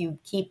handle if you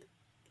keep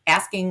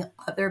asking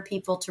other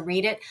people to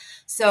read it.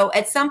 So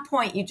at some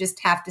point, you just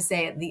have to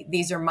say,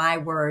 these are my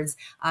words.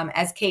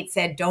 As Kate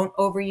said, don't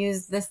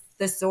overuse the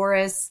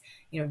thesaurus.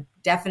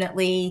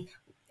 Definitely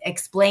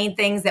explain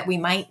things that we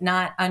might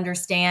not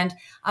understand.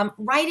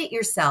 Write it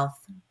yourself.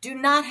 Do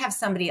not have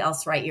somebody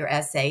else write your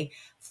essay.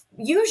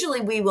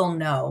 Usually we will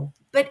know.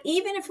 But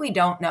even if we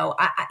don't know,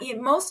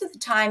 most of the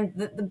time,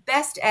 the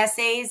best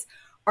essays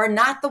are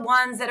not the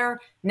ones that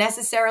are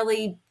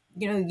necessarily,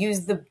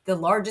 use the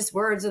largest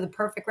words or the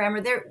perfect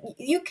grammar.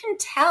 You can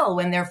tell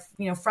when they're,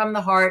 from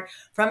the heart,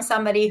 from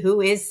somebody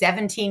who is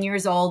 17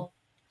 years old.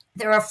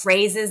 There are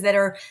phrases that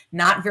are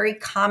not very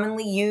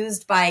commonly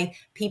used by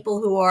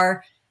people who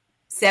are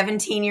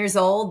 17 years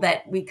old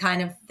that we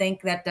kind of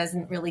think that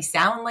doesn't really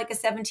sound like a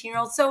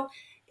 17-year-old. So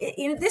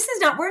this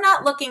is not, we're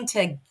not looking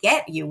to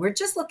get you. We're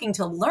just looking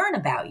to learn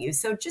about you.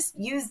 So just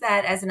use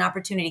that as an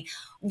opportunity.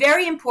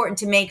 Very important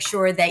to make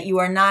sure that you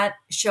are not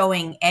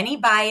showing any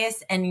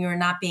bias and you're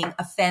not being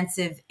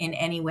offensive in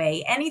any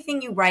way.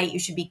 Anything you write, you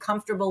should be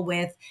comfortable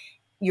with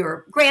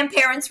your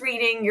grandparents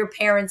reading, your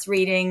parents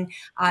reading.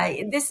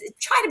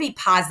 Try to be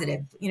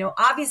positive.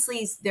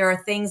 Obviously there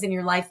are things in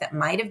your life that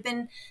might have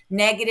been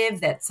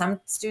negative that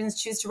some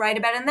students choose to write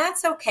about, and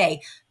that's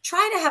okay.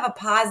 Try to have a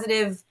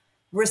positive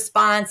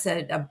response,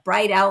 a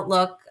bright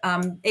outlook.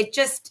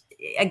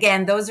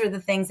 Again, those are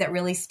the things that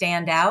really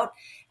stand out.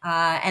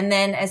 And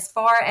then as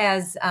far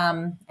as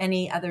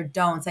any other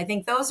don'ts, I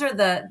think those are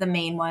the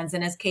main ones.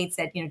 And as Kate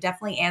said,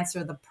 definitely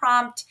answer the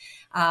prompt.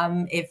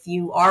 If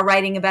you are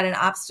writing about an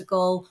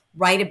obstacle,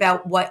 write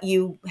about what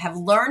you have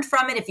learned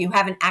from it. If you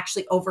haven't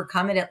actually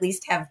overcome it, at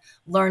least have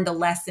learned a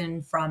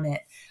lesson from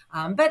it.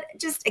 But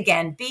just,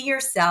 again, be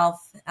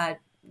yourself,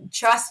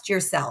 trust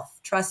yourself,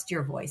 trust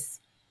your voice.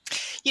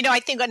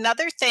 I think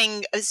another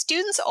thing,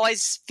 students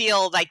always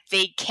feel like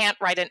they can't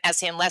write an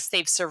essay unless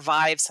they've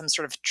survived some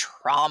sort of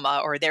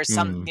trauma or there's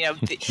some,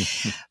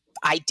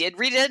 I did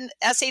read an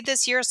essay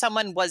this year.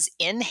 Someone was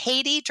in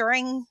Haiti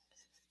during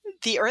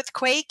the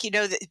earthquake.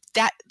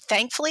 That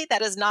thankfully,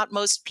 that is not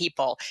most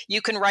people.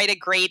 You can write a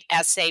great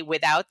essay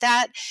without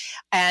that.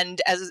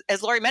 And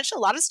as Lori mentioned,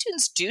 a lot of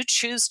students do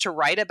choose to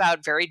write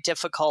about very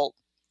difficult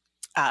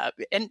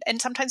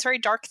and sometimes very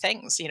dark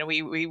things.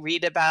 We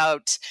read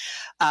about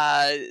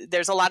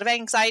there's a lot of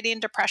anxiety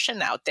and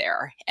depression out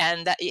there,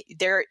 and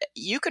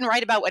you can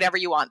write about whatever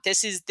you want.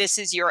 This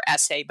is your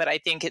essay, but I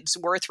think it's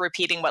worth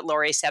repeating what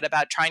Lori said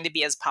about trying to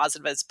be as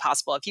positive as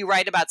possible. If you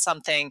write about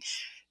something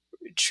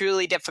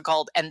truly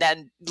difficult and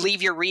then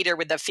leave your reader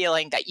with the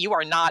feeling that you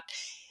are not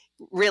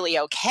really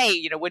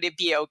okay, would it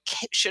be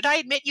okay? Should I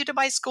admit you to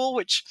my school,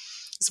 which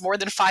is more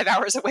than 5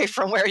 hours away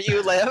from where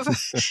you live,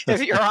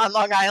 if you're on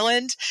Long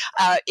Island,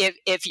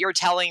 if you're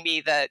telling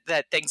me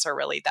that things are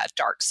really that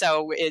dark.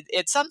 So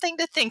it's something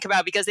to think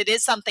about, because it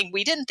is something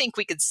we didn't think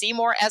we could see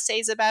more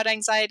essays about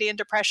anxiety and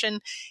depression.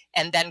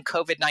 And then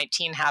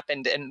COVID-19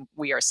 happened and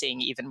we are seeing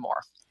even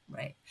more.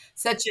 Right.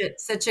 Such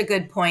a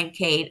good point,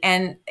 Kate.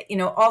 And,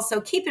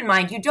 also keep in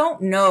mind, you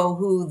don't know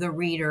who the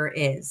reader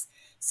is.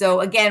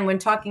 So again, when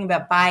talking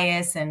about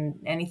bias and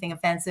anything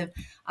offensive,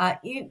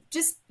 you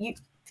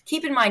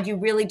keep in mind, you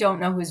really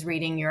don't know who's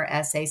reading your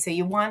essay. So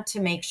you want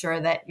to make sure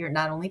that you're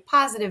not only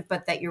positive,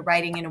 but that you're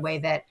writing in a way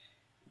that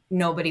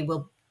nobody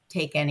will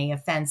take any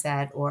offense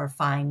at or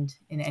find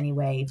in any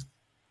way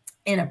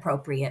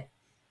inappropriate.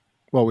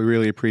 Well, we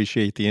really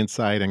appreciate the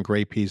insight and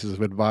great pieces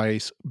of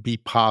advice. Be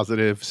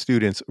positive.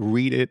 Students,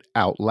 read it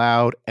out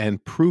loud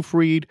and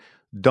proofread.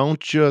 Don't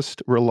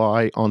just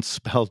rely on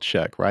spell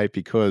check, right?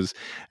 Because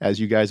as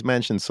you guys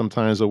mentioned,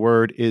 sometimes a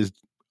word is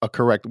a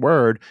correct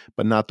word,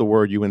 but not the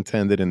word you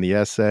intended in the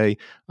essay.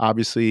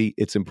 Obviously,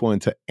 it's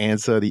important to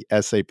answer the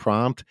essay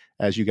prompt.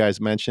 As you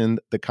guys mentioned,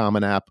 the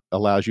Common App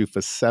allows you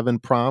for 7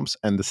 prompts,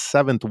 and the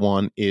 7th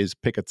one is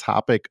pick a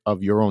topic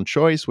of your own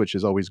choice, which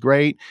is always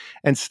great,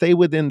 and stay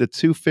within the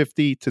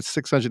 250 to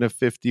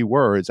 650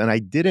 words. And I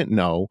didn't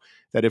know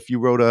that if you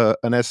wrote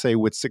an essay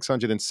with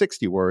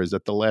 660 words,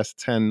 that the last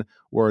 10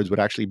 words would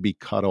actually be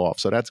cut off.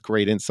 So that's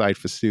great insight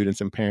for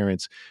students and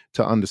parents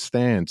to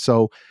understand.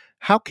 So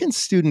how can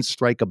students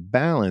strike a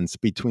balance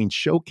between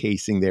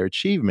showcasing their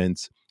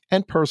achievements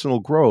and personal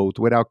growth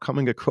without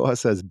coming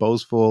across as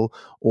boastful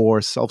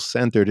or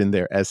self-centered in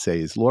their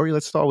essays? Lori,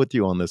 let's start with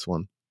you on this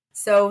one.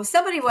 So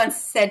somebody once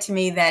said to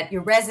me that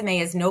your resume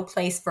is no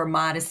place for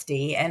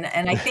modesty. And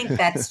I think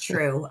that's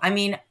true. I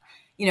mean,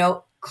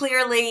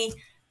 clearly,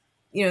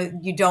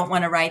 you don't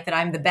want to write that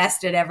I'm the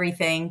best at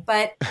everything,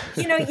 but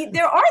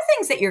there are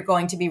things that you're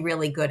going to be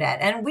really good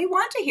at. And we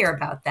want to hear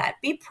about that.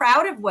 Be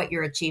proud of what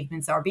your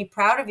achievements are. Be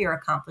proud of your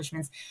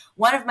accomplishments.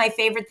 One of my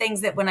favorite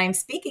things that when I'm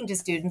speaking to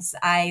students,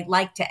 I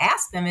like to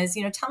ask them is,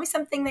 tell me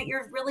something that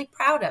you're really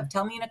proud of.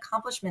 Tell me an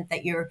accomplishment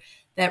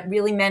that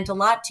really meant a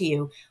lot to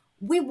you.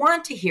 We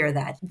want to hear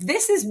that.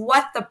 This is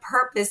what the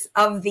purpose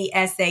of the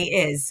essay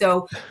is.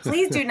 So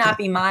please do not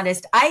be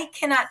modest. I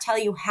cannot tell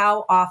you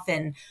how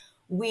often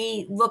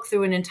we look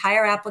through an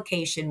entire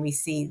application. We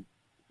see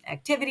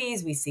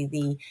activities, we see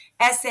the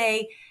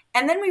essay,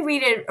 and then we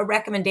read a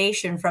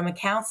recommendation from a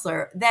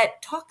counselor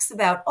that talks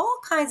about all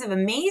kinds of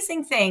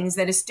amazing things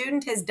that a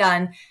student has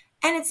done,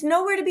 and it's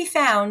nowhere to be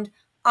found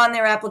on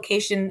their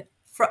application,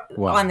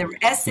 on their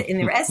essay, in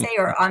their essay,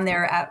 or on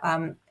their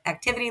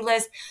activity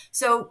list.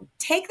 So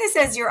take this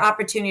as your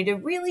opportunity to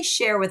really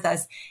share with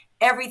us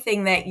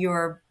everything that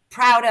you're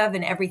proud of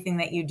and everything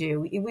that you do.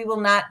 We will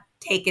not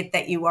take it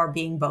that you are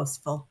being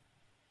boastful.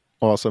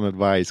 Awesome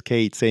advice.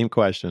 Kate, same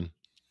question.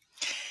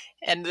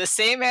 And the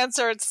same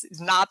answer, it's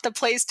not the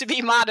place to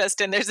be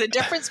modest. And there's a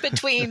difference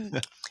between,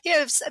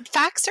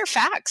 facts are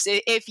facts.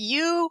 If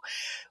you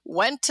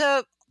went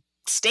to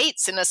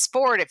states in a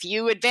sport, if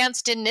you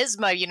advanced in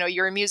NYSSMA,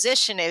 you're a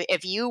musician,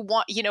 if you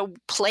want,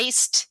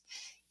 placed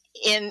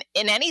in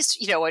any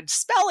a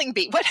spelling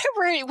bee,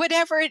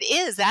 whatever it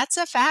is, that's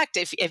a fact.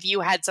 If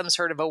you had some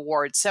sort of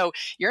award, so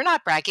you're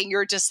not bragging,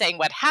 you're just saying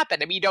what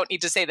happened. I mean, you don't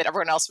need to say that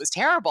everyone else was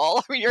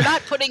terrible. I mean, you're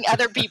not putting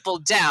other people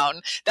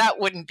down. That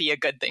wouldn't be a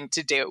good thing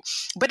to do.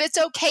 But it's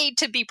okay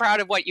to be proud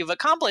of what you've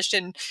accomplished,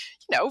 and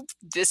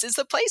this is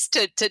the place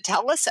to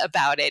tell us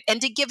about it and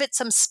to give it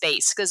some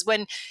space, because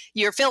when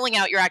you're filling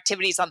out your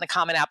activities on the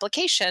Common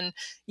Application,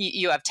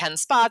 you have 10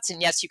 spots,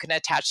 and yes, you can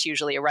attach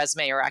usually a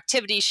resume or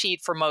activity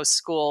sheet for most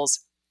schools.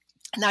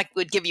 And that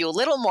would give you a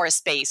little more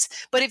space.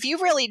 But if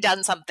you've really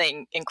done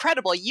something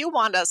incredible, you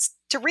want us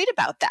to read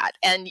about that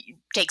and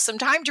take some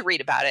time to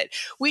read about it.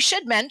 We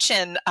should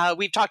mention,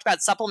 we've talked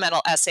about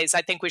supplemental essays.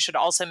 I think we should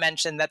also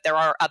mention that there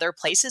are other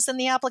places in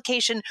the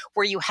application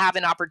where you have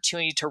an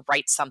opportunity to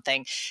write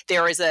something.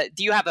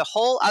 You have a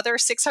whole other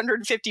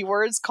 650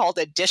 words called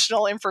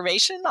additional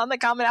information on the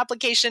Common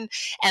Application.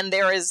 And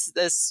there is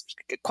this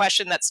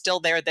question that's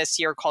still there this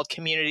year called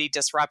community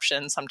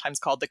disruption, sometimes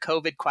called the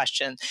COVID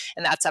question.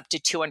 And that's up to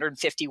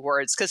 250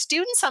 words, because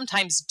students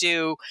sometimes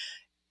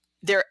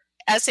their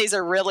essays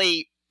are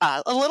really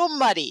a little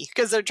muddy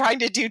because they're trying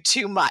to do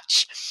too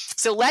much.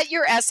 So let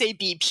your essay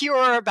be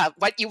pure about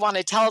what you want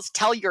to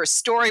tell your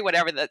story,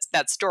 whatever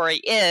that story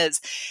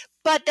is.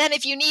 But then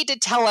if you need to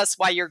tell us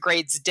why your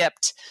grades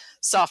dipped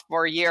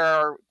sophomore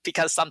year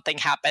because something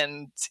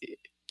happened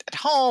at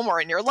home or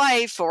in your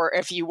life, or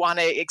if you want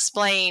to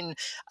explain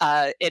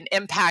an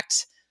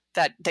impact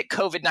that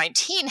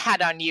COVID-19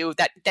 had on you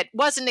that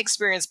wasn't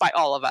experienced by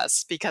all of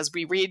us, because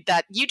we read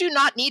that you do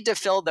not need to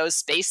fill those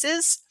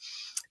spaces.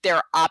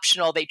 They're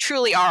optional. They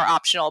truly are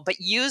optional, but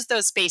use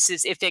those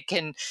spaces if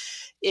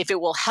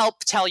it will help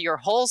tell your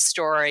whole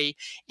story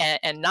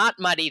and not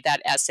muddy that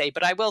essay.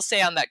 But I will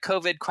say on that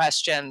COVID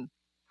question,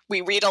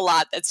 we read a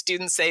lot that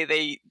students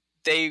say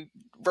they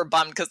were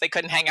bummed because they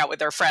couldn't hang out with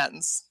their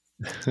friends.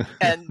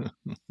 And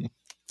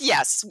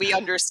yes, we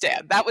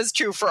understand. That was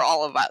true for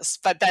all of us.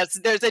 But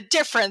there's a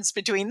difference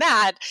between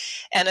that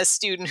and a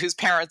student whose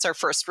parents are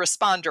first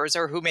responders,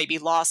 or who maybe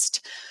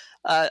lost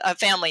a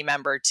family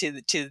member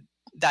to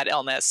that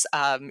illness,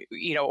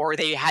 or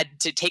they had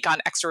to take on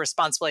extra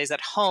responsibilities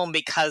at home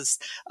because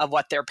of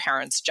what their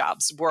parents'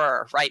 jobs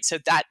were, right? So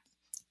that,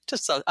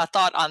 just a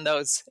thought on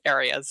those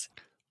areas.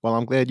 Well,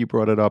 I'm glad you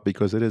brought it up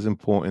because it is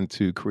important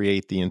to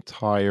create the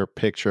entire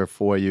picture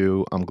for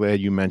you. I'm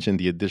glad you mentioned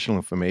the additional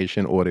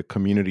information or the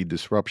community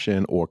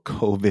disruption or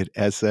COVID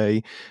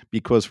essay,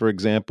 because, for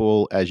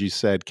example, as you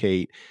said,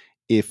 Kate,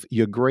 if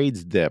your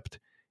grades dipped,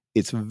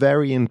 it's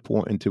very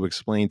important to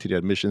explain to the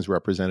admissions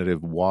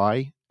representative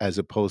why, as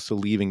opposed to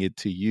leaving it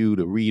to you,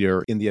 the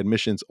reader, in the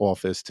admissions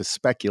office to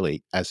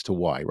speculate as to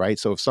why, right?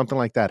 So if something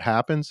like that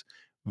happens,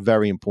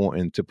 very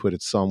important to put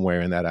it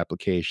somewhere in that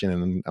application.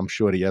 And I'm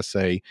sure the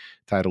essay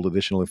titled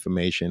Additional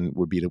Information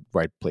would be the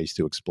right place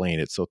to explain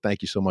it. So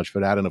thank you so much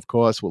for that. And of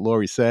course, what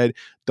Lori said,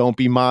 don't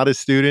be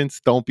modest, students.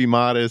 Don't be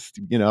modest.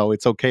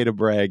 It's okay to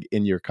brag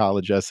in your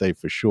college essay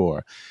for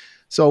sure.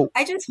 So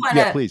I just want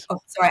yeah, please.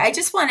 I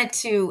just wanted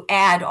to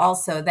add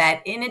also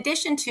that in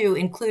addition to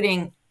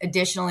including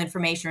additional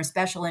information or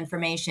special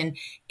information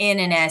in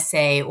an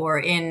essay or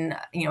in,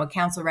 a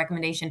council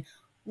recommendation,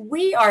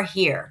 we are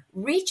here.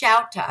 Reach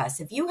out to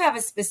us. If you have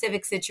a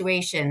specific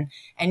situation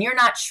and you're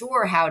not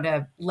sure how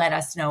to let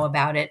us know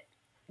about it,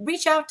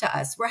 reach out to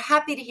us. We're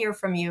happy to hear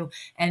from you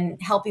and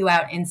help you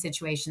out in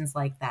situations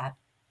like that.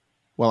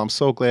 Well, I'm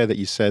so glad that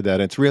you said that.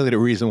 It's really the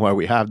reason why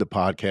we have the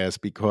podcast,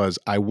 because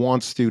I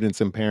want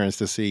students and parents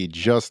to see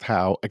just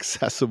how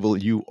accessible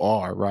you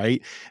are,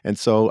 right? And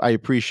so I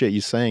appreciate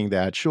you saying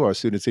that. Sure,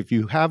 students, if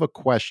you have a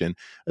question,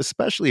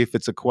 especially if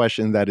it's a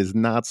question that is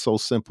not so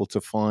simple to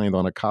find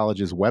on a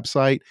college's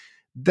website,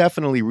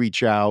 definitely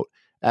reach out.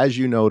 As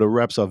you know, the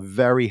reps are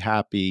very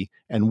happy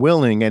and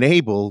willing and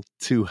able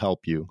to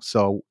help you.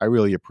 So I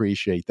really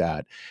appreciate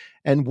that.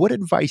 And what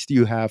advice do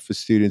you have for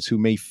students who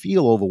may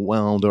feel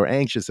overwhelmed or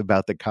anxious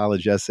about the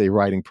college essay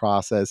writing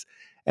process?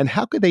 And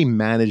how could they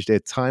manage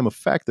their time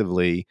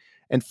effectively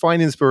and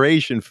find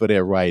inspiration for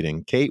their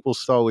writing? Kate, we'll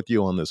start with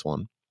you on this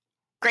one.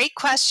 Great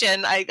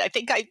question. I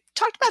think I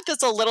talked about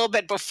this a little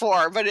bit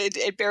before, but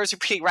it bears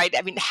repeating, right?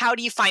 I mean, how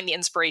do you find the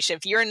inspiration?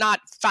 If you're not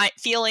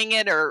feeling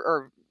it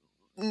or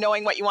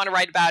knowing what you want to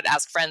write about,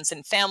 ask friends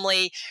and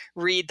family,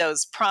 read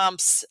those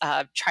prompts,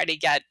 try to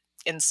get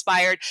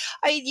inspired.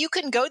 You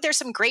can go, there's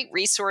some great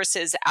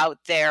resources out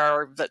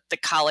there. The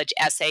college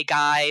essay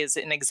guy is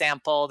an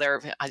example.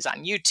 There is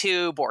on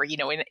YouTube, or,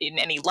 in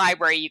any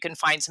library, you can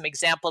find some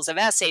examples of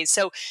essays.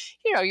 So,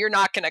 you're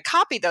not going to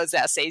copy those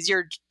essays.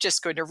 You're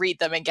just going to read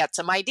them and get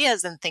some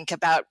ideas and think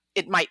about,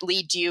 it might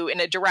lead you in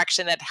a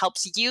direction that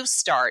helps you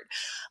start.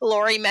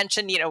 Lori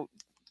mentioned,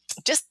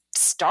 just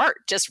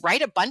start, just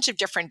write a bunch of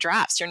different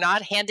drafts. You're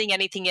not handing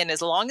anything in.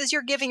 As long as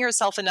you're giving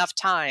yourself enough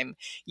time,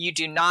 you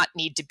do not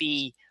need to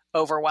be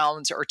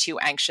overwhelmed or too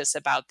anxious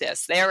about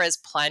this. There is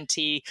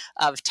plenty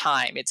of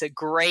time. It's a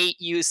great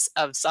use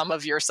of some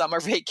of your summer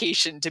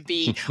vacation to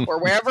be, or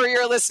wherever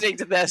you're listening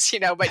to this,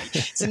 but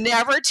it's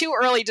never too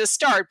early to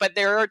start, but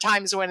there are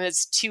times when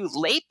it's too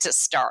late to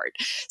start.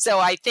 So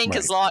I think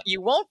as long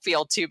you won't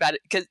feel too bad,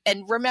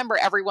 and remember,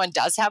 everyone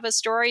does have a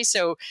story.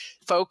 So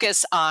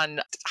focus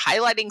on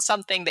highlighting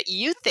something that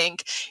you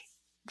think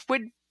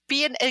would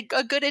be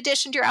a good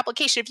addition to your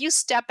application. If you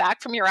step back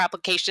from your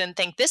application and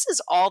think, this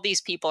is all these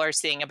people are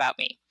seeing about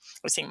me.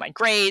 They're seeing my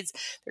grades.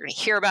 They're going to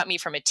hear about me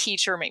from a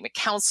teacher, maybe a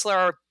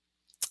counselor.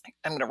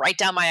 I'm going to write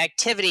down my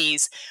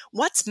activities.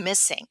 What's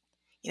missing?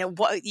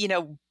 What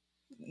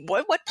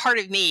part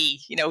of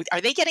me,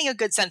 are they getting a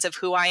good sense of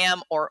who I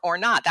am or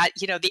not? That,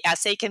 the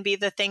essay can be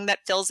the thing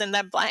that fills in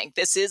that blank.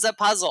 This is a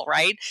puzzle,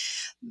 right?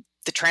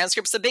 The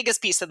transcript's the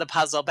biggest piece of the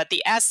puzzle, but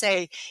the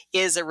essay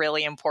is a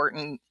really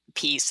important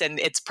piece. And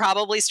it's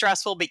probably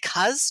stressful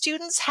because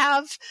students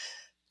have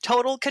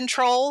total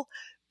control,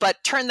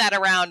 but turn that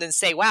around and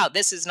say, wow,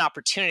 this is an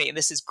opportunity.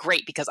 This is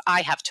great because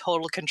I have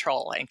total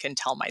control and can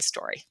tell my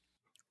story.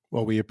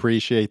 Well, we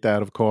appreciate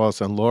that, of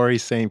course. And Lori,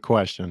 same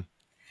question.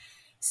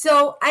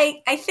 So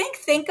I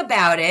think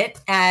about it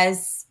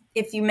as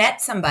if you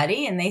met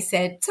somebody and they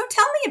said, so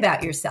tell me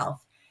about yourself.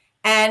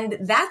 And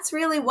that's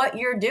really what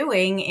you're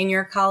doing in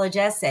your college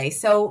essay.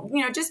 So,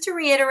 just to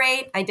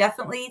reiterate, I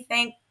definitely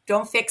think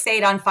don't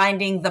fixate on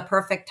finding the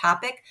perfect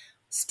topic.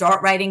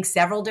 Start writing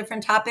several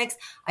different topics.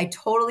 I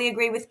totally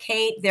agree with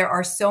Kate. There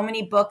are so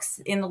many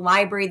books in the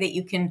library that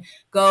you can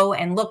go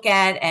and look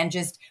at and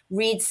just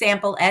read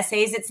sample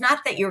essays. It's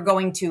not that you're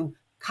going to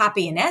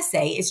copy an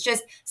essay. It's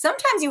just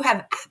sometimes you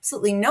have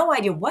absolutely no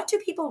idea, what do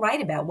people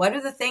write about? What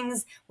are the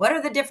things? What are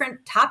the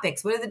different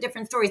topics? What are the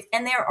different stories?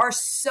 And there are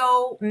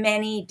so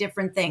many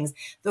different things.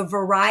 The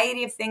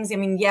variety of things. I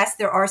mean, yes,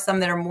 there are some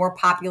that are more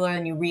popular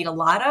and you read a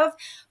lot of,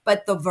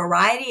 but the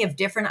variety of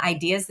different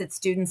ideas that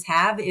students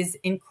have is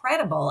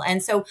incredible.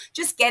 And so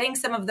just getting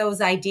some of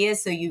those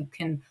ideas so you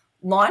can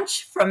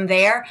launch from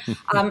there.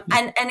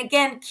 And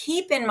again,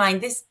 keep in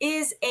mind, this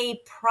is a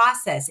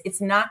process.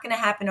 It's not going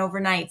to happen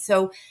overnight.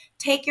 So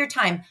take your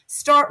time,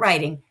 start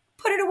writing,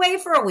 put it away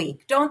for a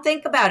week. Don't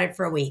think about it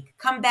for a week.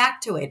 Come back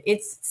to it.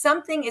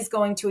 Something is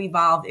going to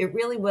evolve. It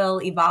really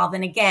will evolve.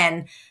 And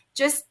again,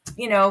 just,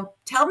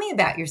 tell me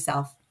about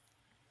yourself.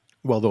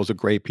 Well, those are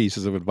great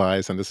pieces of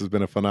advice. And this has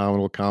been a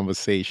phenomenal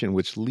conversation,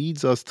 which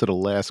leads us to the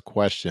last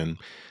question.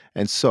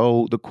 And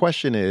so the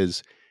question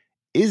is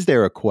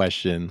there a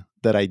question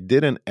that I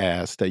didn't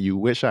ask that you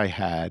wish I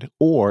had?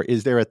 Or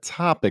is there a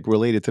topic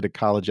related to the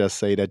college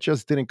essay that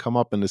just didn't come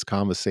up in this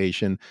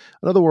conversation?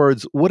 In other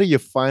words, what are your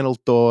final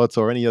thoughts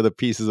or any other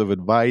pieces of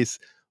advice?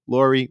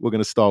 Lori, we're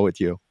going to start with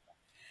you.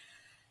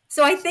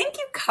 So I think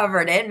you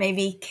covered it.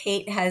 Maybe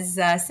Kate has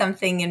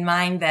something in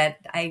mind that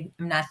I'm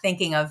not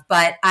thinking of,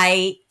 but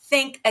I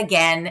think,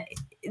 again,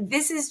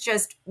 this is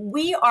just,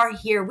 we are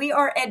here. We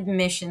are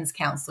admissions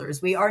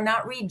counselors. We are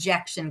not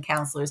rejection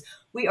counselors.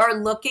 We are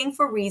looking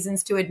for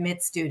reasons to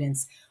admit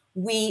students.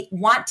 We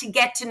want to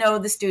get to know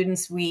the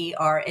students we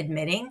are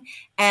admitting.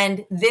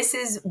 And this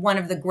is one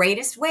of the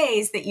greatest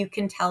ways that you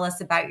can tell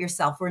us about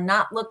yourself. We're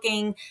not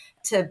looking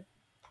to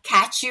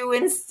catch you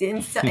in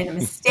a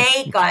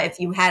mistake. If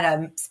you had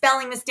a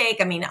spelling mistake,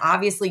 I mean,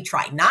 obviously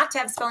try not to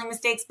have spelling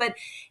mistakes, but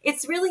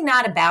it's really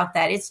not about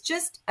that. It's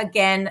just,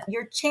 again,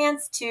 your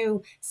chance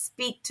to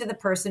speak to the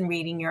person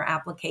reading your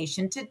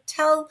application, to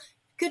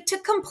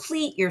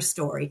complete your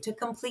story, to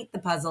complete the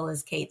puzzle,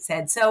 as Kate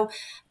said. So,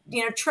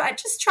 try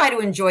to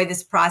enjoy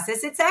this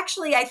process. It's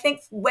actually, I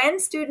think, when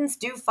students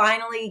do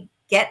finally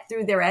get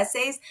through their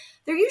essays,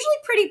 they're usually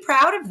pretty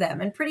proud of them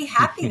and pretty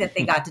happy that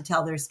they got to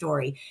tell their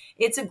story.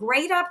 It's a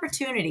great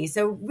opportunity.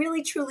 So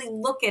really, truly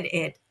look at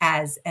it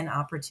as an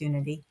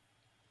opportunity.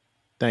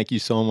 Thank you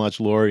so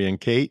much, Lori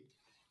and Kate.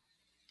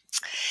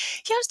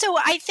 Yeah, so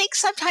I think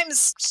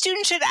sometimes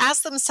students should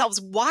ask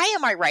themselves, why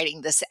am I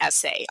writing this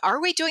essay?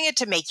 Are we doing it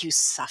to make you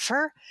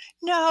suffer?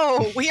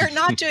 No, we are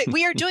not doing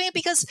we are doing it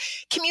because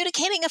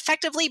communicating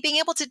effectively, being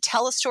able to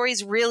tell a story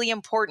is really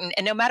important.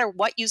 And no matter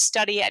what you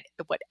study at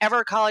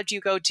whatever college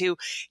you go to,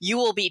 you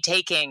will be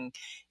taking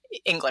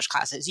English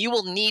classes. You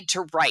will need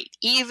to write,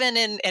 even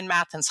in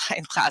math and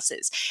science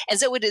classes. And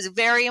so it is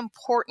very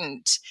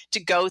important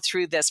to go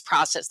through this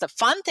process. The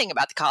fun thing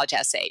about the college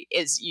essay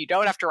is you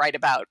don't have to write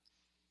about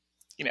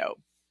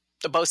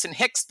the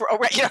Boson-Hicks,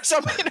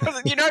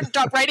 you're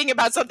not writing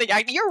about something.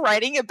 You're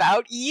writing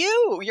about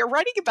you. You're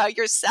writing about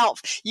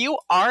yourself. You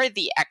are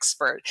the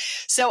expert.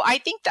 So I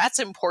think that's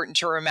important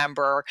to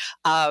remember.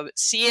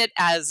 See it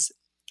as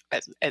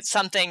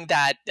something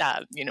that,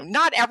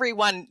 not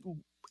everyone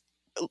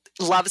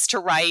loves to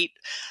write.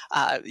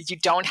 You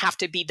don't have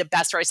to be the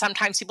best writer.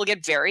 Sometimes people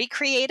get very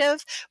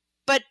creative.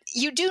 But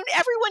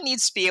everyone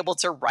needs to be able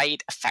to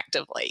write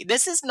effectively.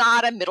 This is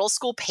not a middle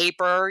school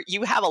paper.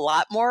 You have a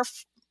lot more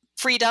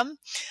freedom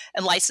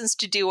and license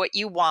to do what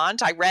you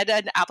want. I read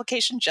an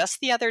application just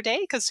the other day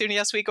because SUNY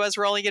Oswego has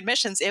rolling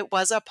admissions. It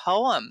was a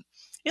poem.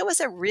 It was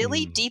a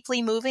really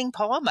deeply moving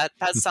poem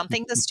about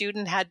something the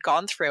student had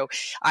gone through.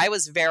 I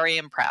was very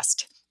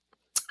impressed.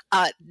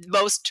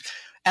 Most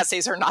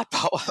essays are not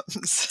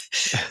poems,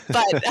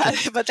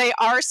 but they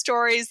are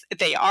stories.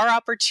 They are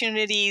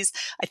opportunities.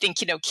 I think,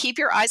 keep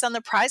your eyes on the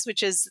prize,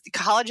 which is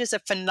college is a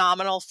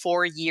phenomenal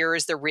 4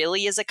 years. There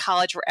really is a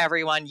college for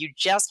everyone. You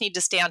just need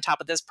to stay on top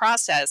of this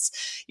process,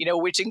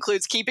 which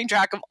includes keeping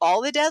track of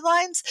all the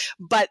deadlines.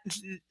 But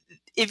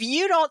if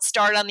you don't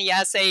start on the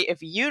essay,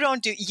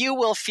 you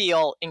will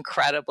feel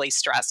incredibly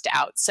stressed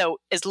out. So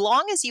as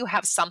long as you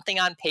have something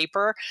on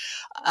paper,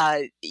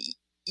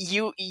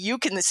 you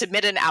can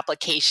submit an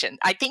application.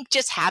 I think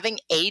just having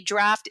a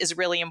draft is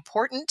really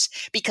important,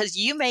 because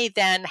you may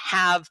then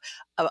have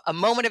a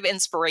moment of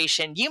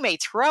inspiration. You may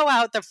throw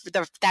out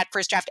that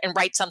first draft and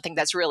write something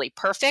that's really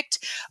perfect.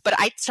 But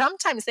I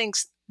sometimes think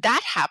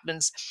that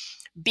happens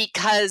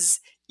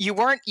because you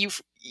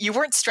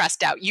weren't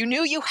stressed out. You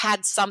knew you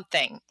had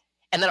something,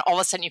 and then all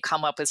of a sudden you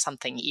come up with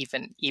something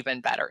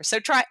even better. So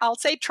try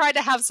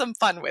to have some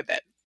fun with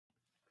it.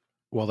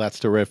 Well, that's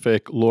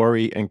terrific.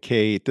 Lori and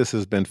Kate, this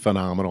has been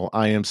phenomenal.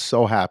 I am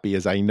so happy,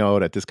 as I know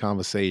that this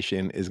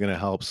conversation is going to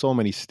help so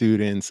many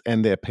students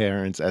and their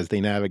parents as they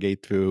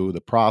navigate through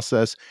the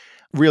process.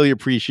 Really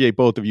appreciate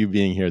both of you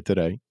being here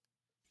today.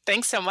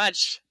 Thanks so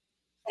much.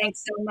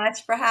 Thanks so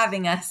much for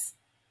having us.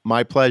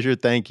 My pleasure.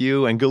 Thank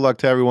you. And good luck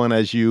to everyone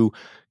as you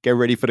get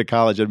ready for the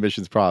college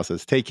admissions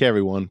process. Take care,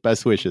 everyone.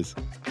 Best wishes.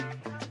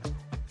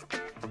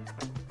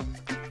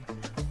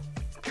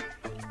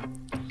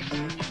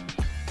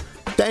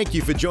 Thank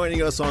you for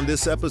joining us on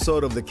this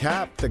episode of the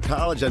CAP, the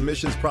College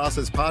Admissions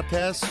Process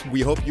Podcast.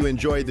 We hope you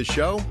enjoyed the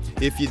show.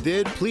 If you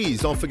did, please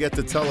don't forget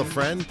to tell a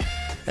friend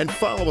and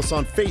follow us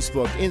on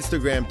Facebook,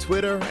 Instagram,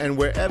 Twitter, and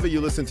wherever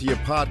you listen to your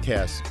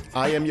podcasts.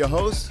 I am your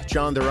host,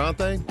 John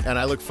Durante, and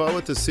I look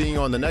forward to seeing you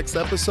on the next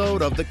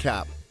episode of the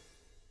CAP.